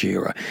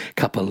Gojira.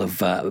 Couple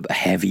of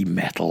heavy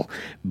metal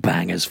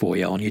bangers for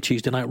you on your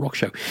Tuesday Night Rock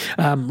Show.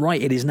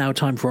 Right, it is now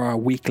time for our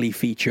weekly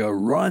feature,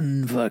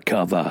 Run for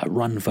Cover.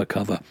 Run for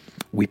Cover.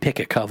 We pick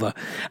a cover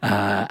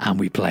and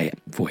we play it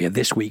for you.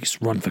 This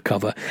week's Run for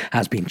Cover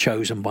has been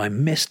chosen by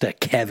Mr.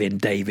 Kevin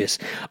Davis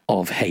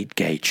of Hate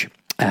Gauge.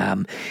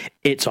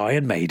 It's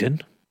Iron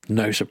Maiden.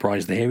 No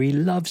surprise there. He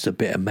loves a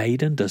bit of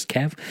Maiden, does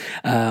Kev.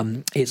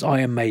 It's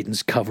Iron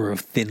Maiden's cover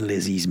of Thin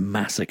Lizzy's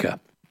Massacre.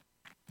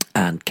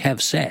 And Kev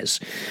says,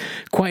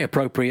 quite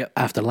appropriate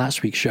after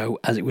last week's show,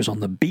 as it was on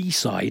the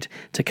B-side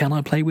to Can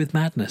I Play With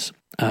Madness,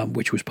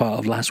 which was part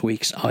of last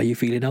week's Are You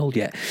Feeling Old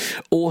Yet?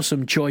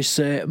 Awesome choice,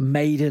 sir.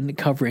 Maiden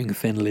covering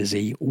Thin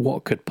Lizzy.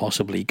 What could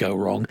possibly go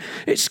wrong?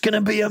 It's going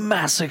to be a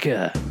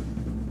massacre.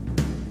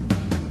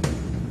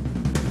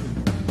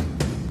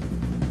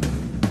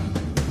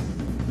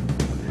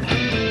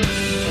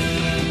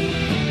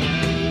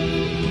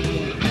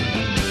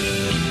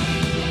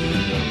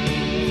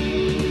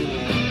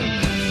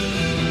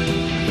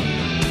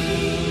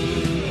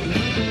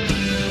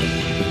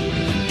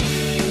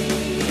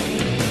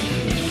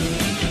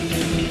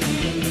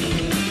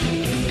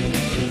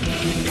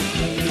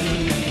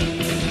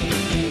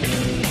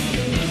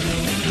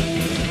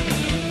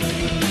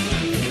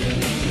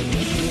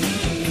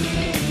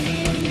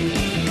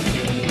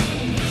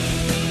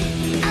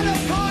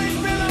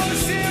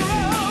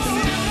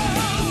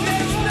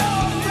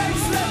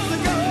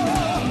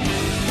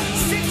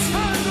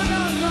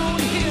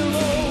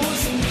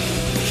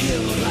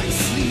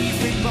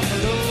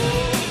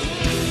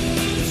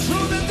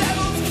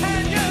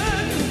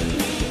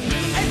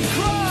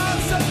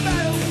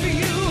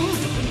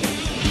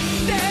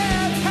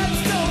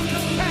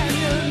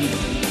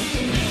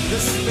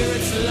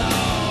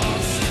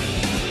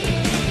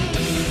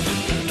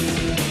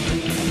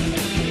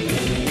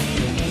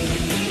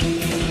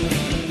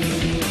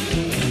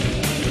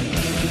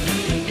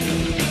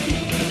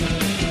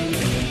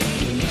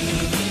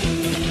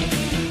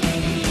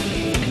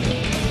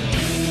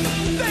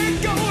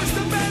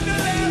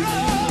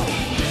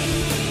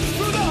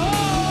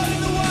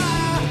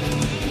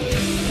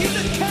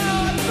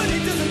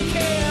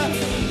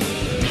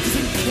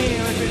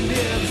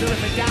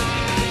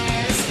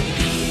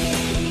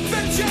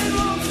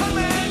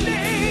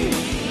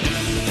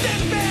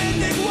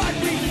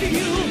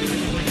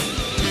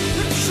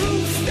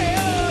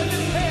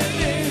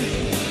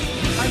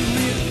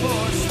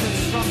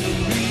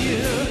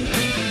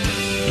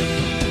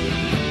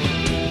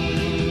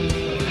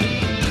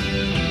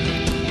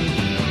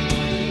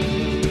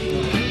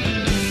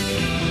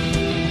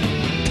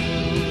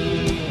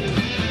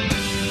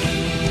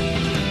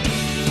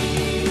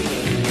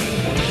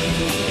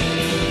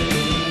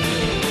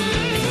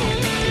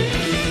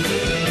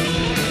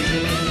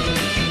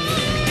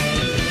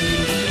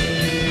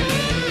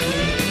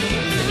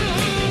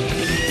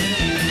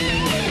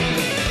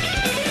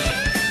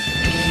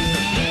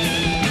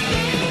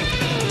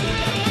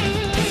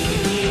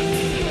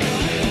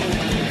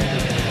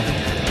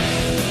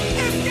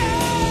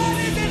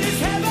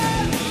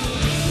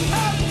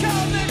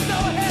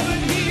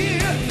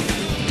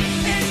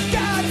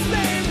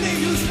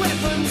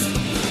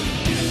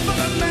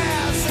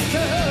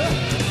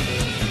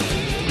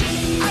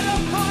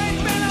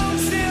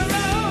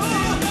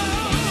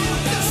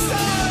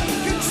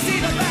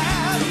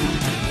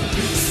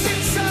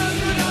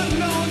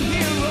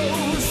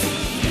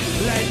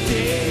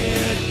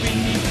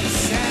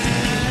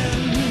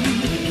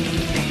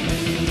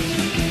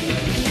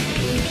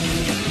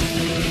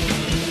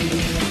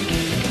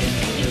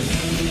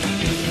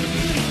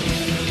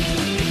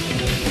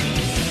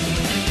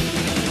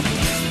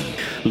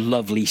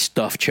 Lovely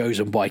stuff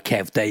chosen by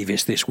Kev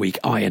Davis this week.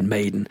 Iron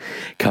Maiden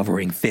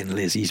covering Thin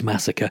Lizzy's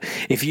Massacre.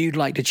 If you'd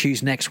like to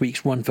choose next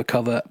week's Run for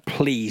Cover,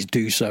 please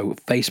do so.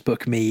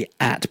 Facebook me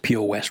at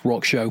Pure West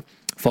Rock Show.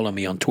 Follow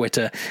me on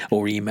Twitter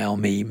or email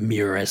me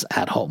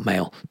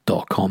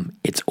muirez@hotmail.com.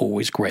 It's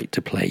always great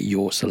to play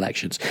your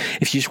selections.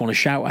 If you just want to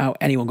shout out,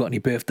 anyone got any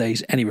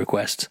birthdays, any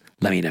requests,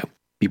 let me know.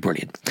 Be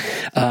brilliant.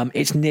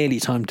 It's nearly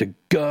time to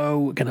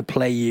go. Going to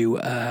play you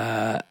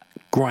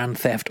Grand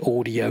Theft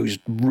Audio's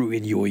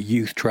Ruin Your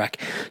Youth track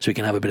so we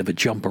can have a bit of a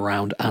jump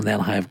around, and then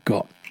I've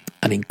got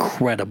an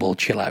incredible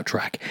chill out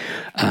track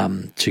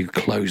to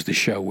close the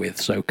show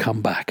with. So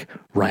come back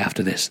right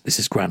after this. This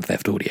is Grand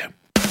Theft Audio.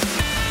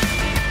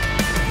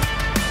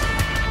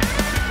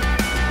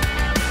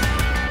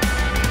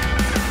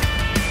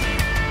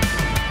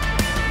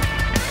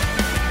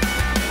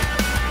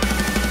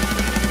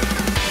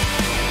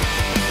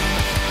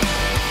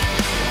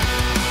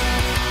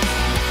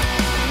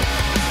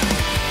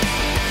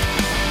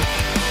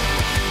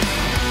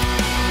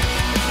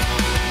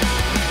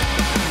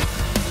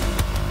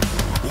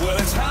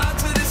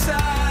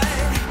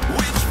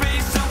 Which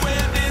face to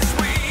wear this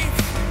week?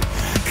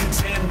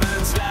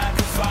 Contentment's like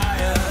a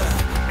fire.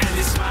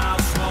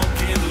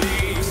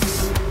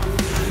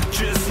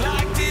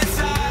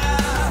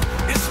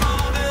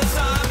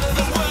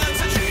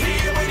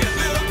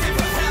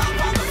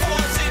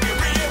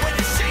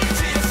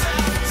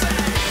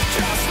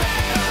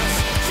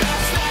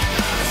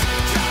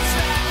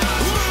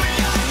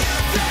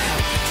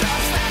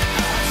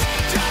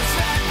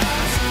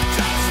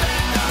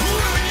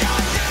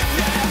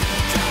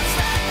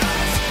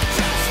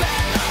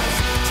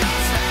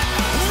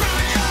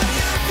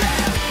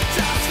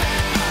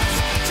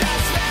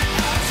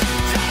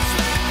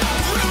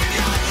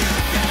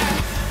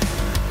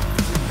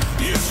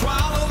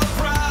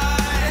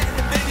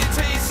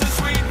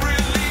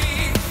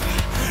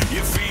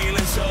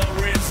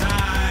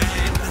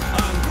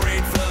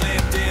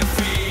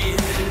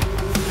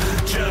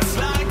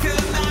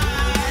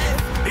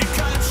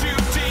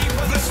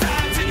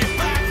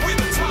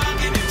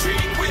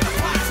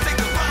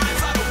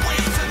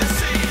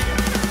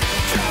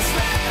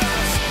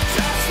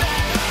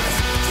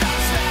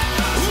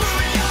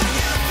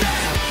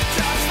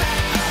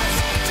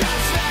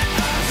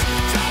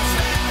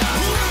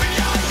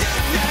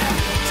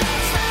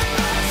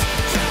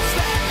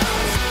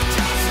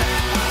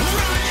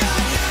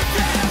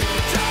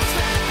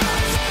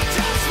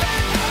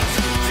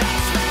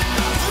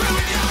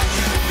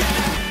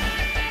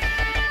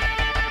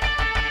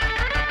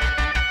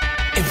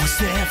 It was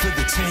there for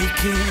the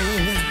taking.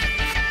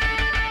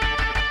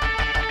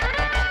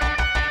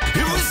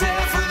 It was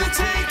there for the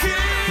taking.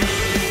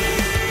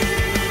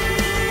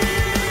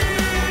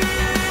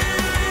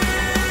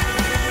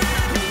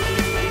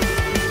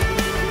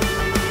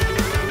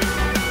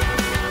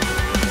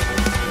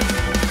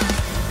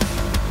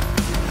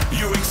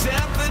 You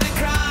accept the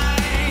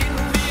decline,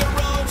 the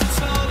erosion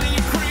slowly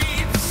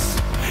creeps,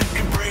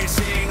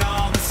 embracing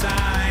all the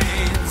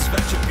signs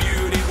that your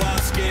beauty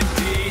was skin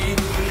deep.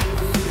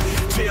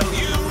 Till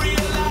you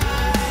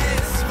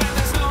realize that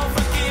there's no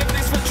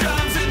forgiveness for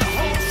drums in the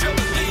holes, from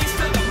the least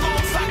to the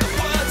most, like the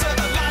words of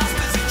the last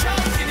as he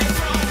chokes in your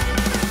throat.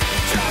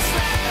 Just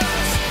let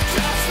us,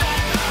 just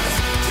let us,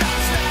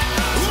 just let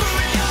us. Who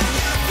are you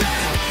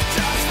then?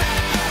 Just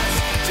let us,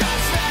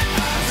 just let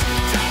us,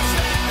 just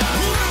let us.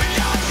 Who are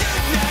you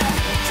then?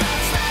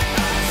 Just let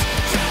us,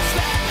 just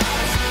let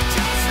us,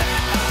 just let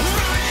us. Who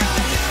are you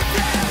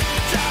then?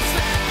 Just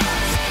let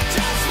us,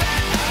 just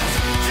let us,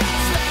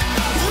 just let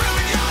us. Who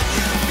are you then?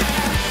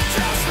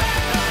 Just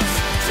let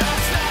us,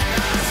 just let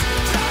us,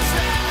 just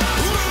let us.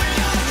 Who are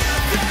you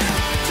then?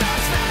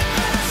 Just let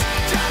us,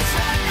 just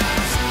let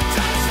us,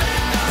 just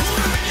let us.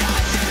 Who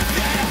are you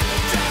then?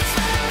 Just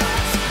let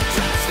us,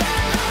 just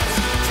let us,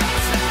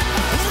 just let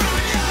us. Who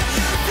are you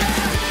then?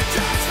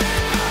 Just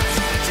let us,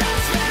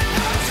 just let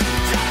us,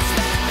 just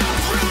let us.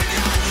 Who are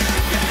you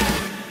then?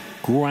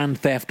 Grand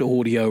Theft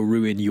Audio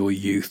Ruin Your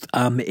Youth.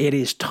 It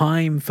is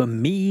time for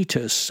me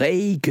to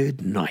say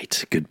good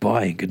night.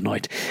 Goodbye and good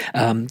night.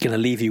 Gonna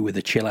leave you with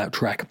a chill out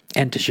track.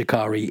 Enter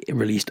Shikari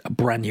released a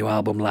brand new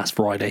album last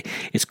Friday.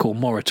 It's called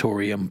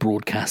Moratorium,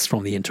 broadcasts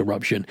from the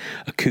interruption,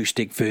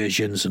 acoustic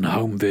versions and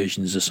home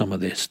versions of some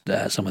of their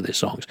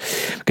songs.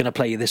 I'm gonna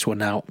play you this one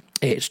now.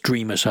 It's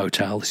Dreamers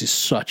Hotel. This is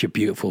such a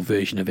beautiful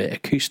version of it.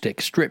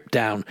 Acoustic, stripped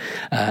down,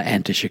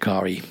 Enter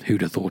Shikari.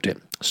 Who'd have thought it?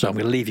 So I'm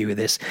going to leave you with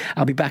this.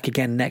 I'll be back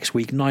again next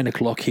week, 9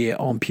 o'clock here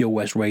on Pure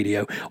West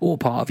Radio, all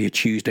part of your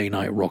Tuesday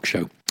night rock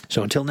show.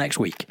 So until next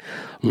week,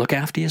 look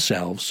after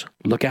yourselves,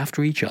 look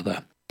after each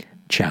other.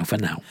 Ciao for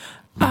now.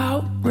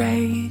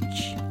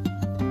 Outrage.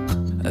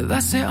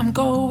 That's it, I'm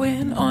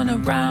going on a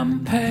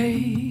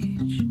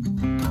rampage.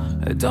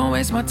 Don't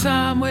waste my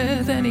time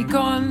with any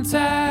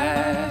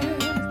context.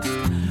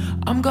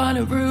 I'm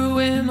gonna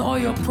ruin all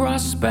your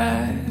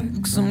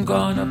prospects. I'm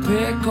gonna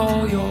pick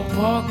all your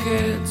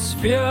pockets.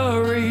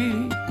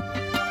 Fury.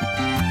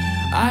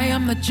 I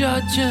am the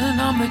judge and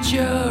I'm the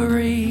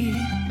jury.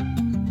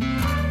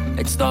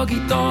 It's doggy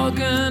dog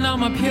and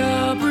I'm a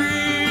pure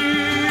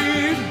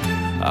breed.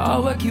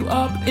 I'll work you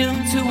up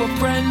into a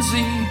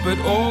frenzy, but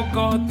oh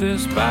god,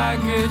 this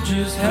baggage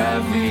is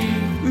heavy.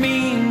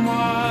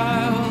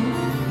 Meanwhile,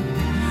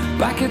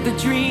 back at the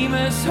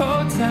Dreamers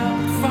Hotel,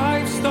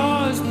 5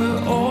 stars,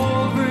 but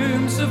all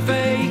rooms are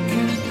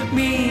vacant.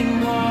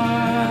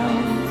 Meanwhile,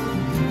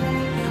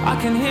 I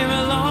can hear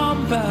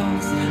alarm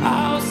bells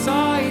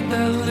outside,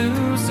 they're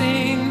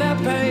losing their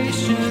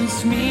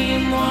patience.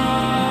 Meanwhile,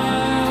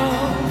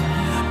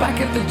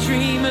 back at the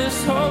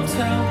Dreamers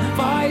Hotel,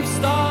 5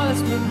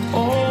 stars, but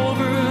all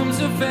rooms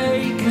are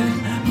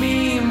vacant.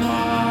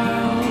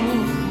 Meanwhile,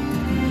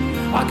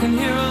 I can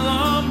hear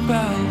alarm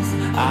bells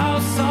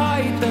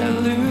outside,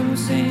 they're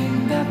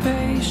losing their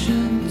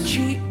patience.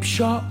 Cheap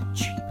shot,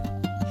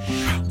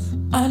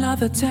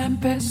 another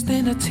tempest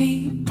in a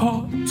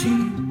teapot,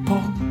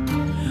 teapot.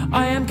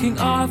 I am King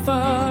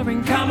Arthur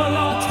in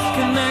Camelot,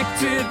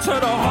 connected to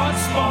the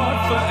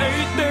hotspot for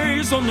 8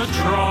 days on the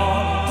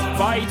trot,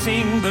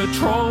 fighting the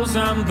trolls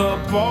and the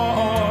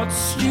bots.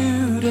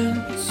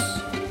 Students,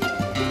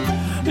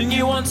 and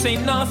you once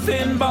ain't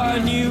nothing but a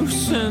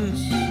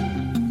nuisance.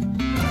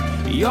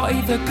 You're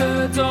either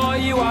good or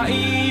you are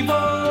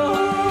evil.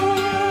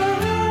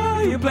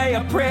 You play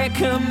a prick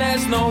and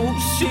there's no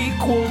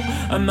sequel,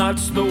 and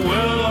that's the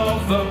will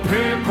of the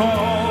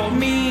people.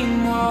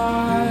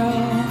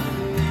 Meanwhile,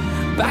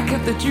 back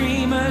at the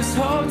Dreamers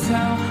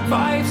Hotel,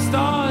 5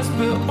 stars,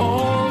 but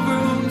all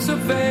rooms are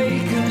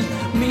vacant.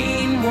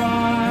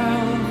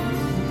 Meanwhile,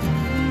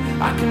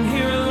 I can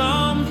hear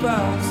alarm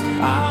bells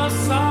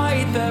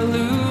outside, they're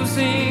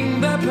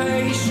losing their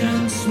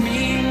patience.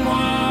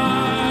 Meanwhile,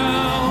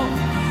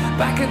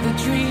 back at the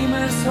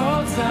Dreamers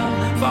Hotel,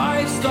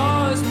 5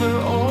 stars,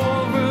 but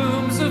all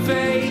rooms are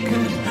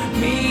vacant.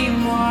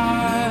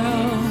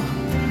 Meanwhile,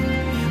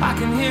 I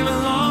can hear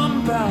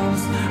alarm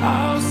bells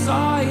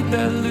outside,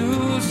 they're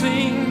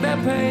losing their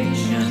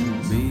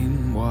patience.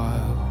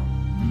 Meanwhile,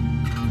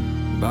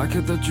 back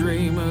at the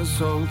Dreamers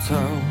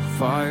Hotel,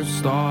 5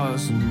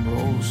 stars and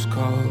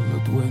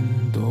rose-colored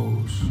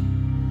windows.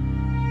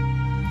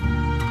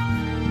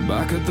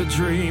 Back at the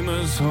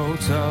Dreamers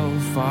Hotel,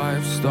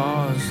 5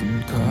 stars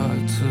and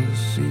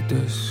courtesy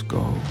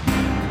disco.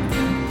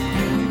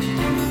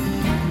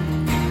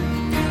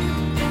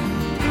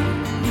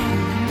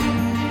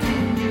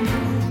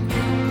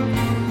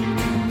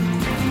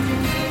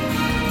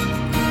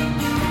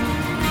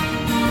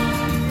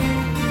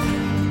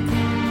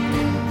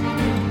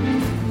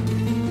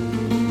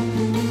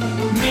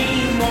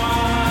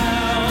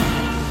 Meanwhile,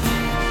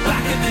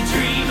 back at the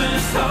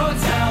Dreamers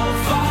Hotel,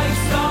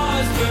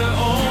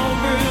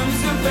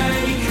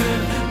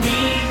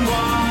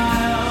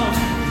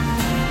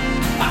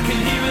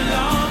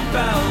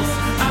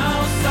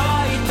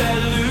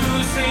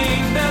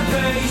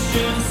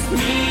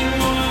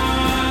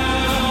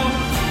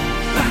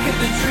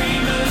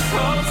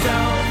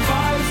 hotel,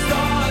 5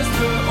 stars,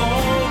 but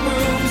all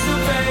rooms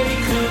are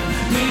vacant.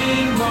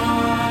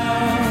 Meanwhile,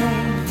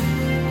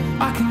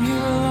 I can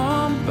hear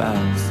alarm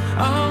bells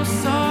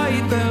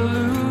outside, they're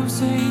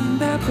losing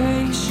their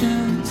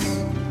patience.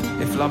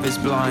 If love is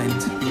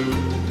blind,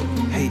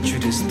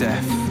 hatred is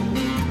deaf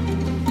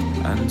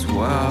and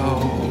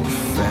well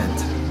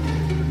fed.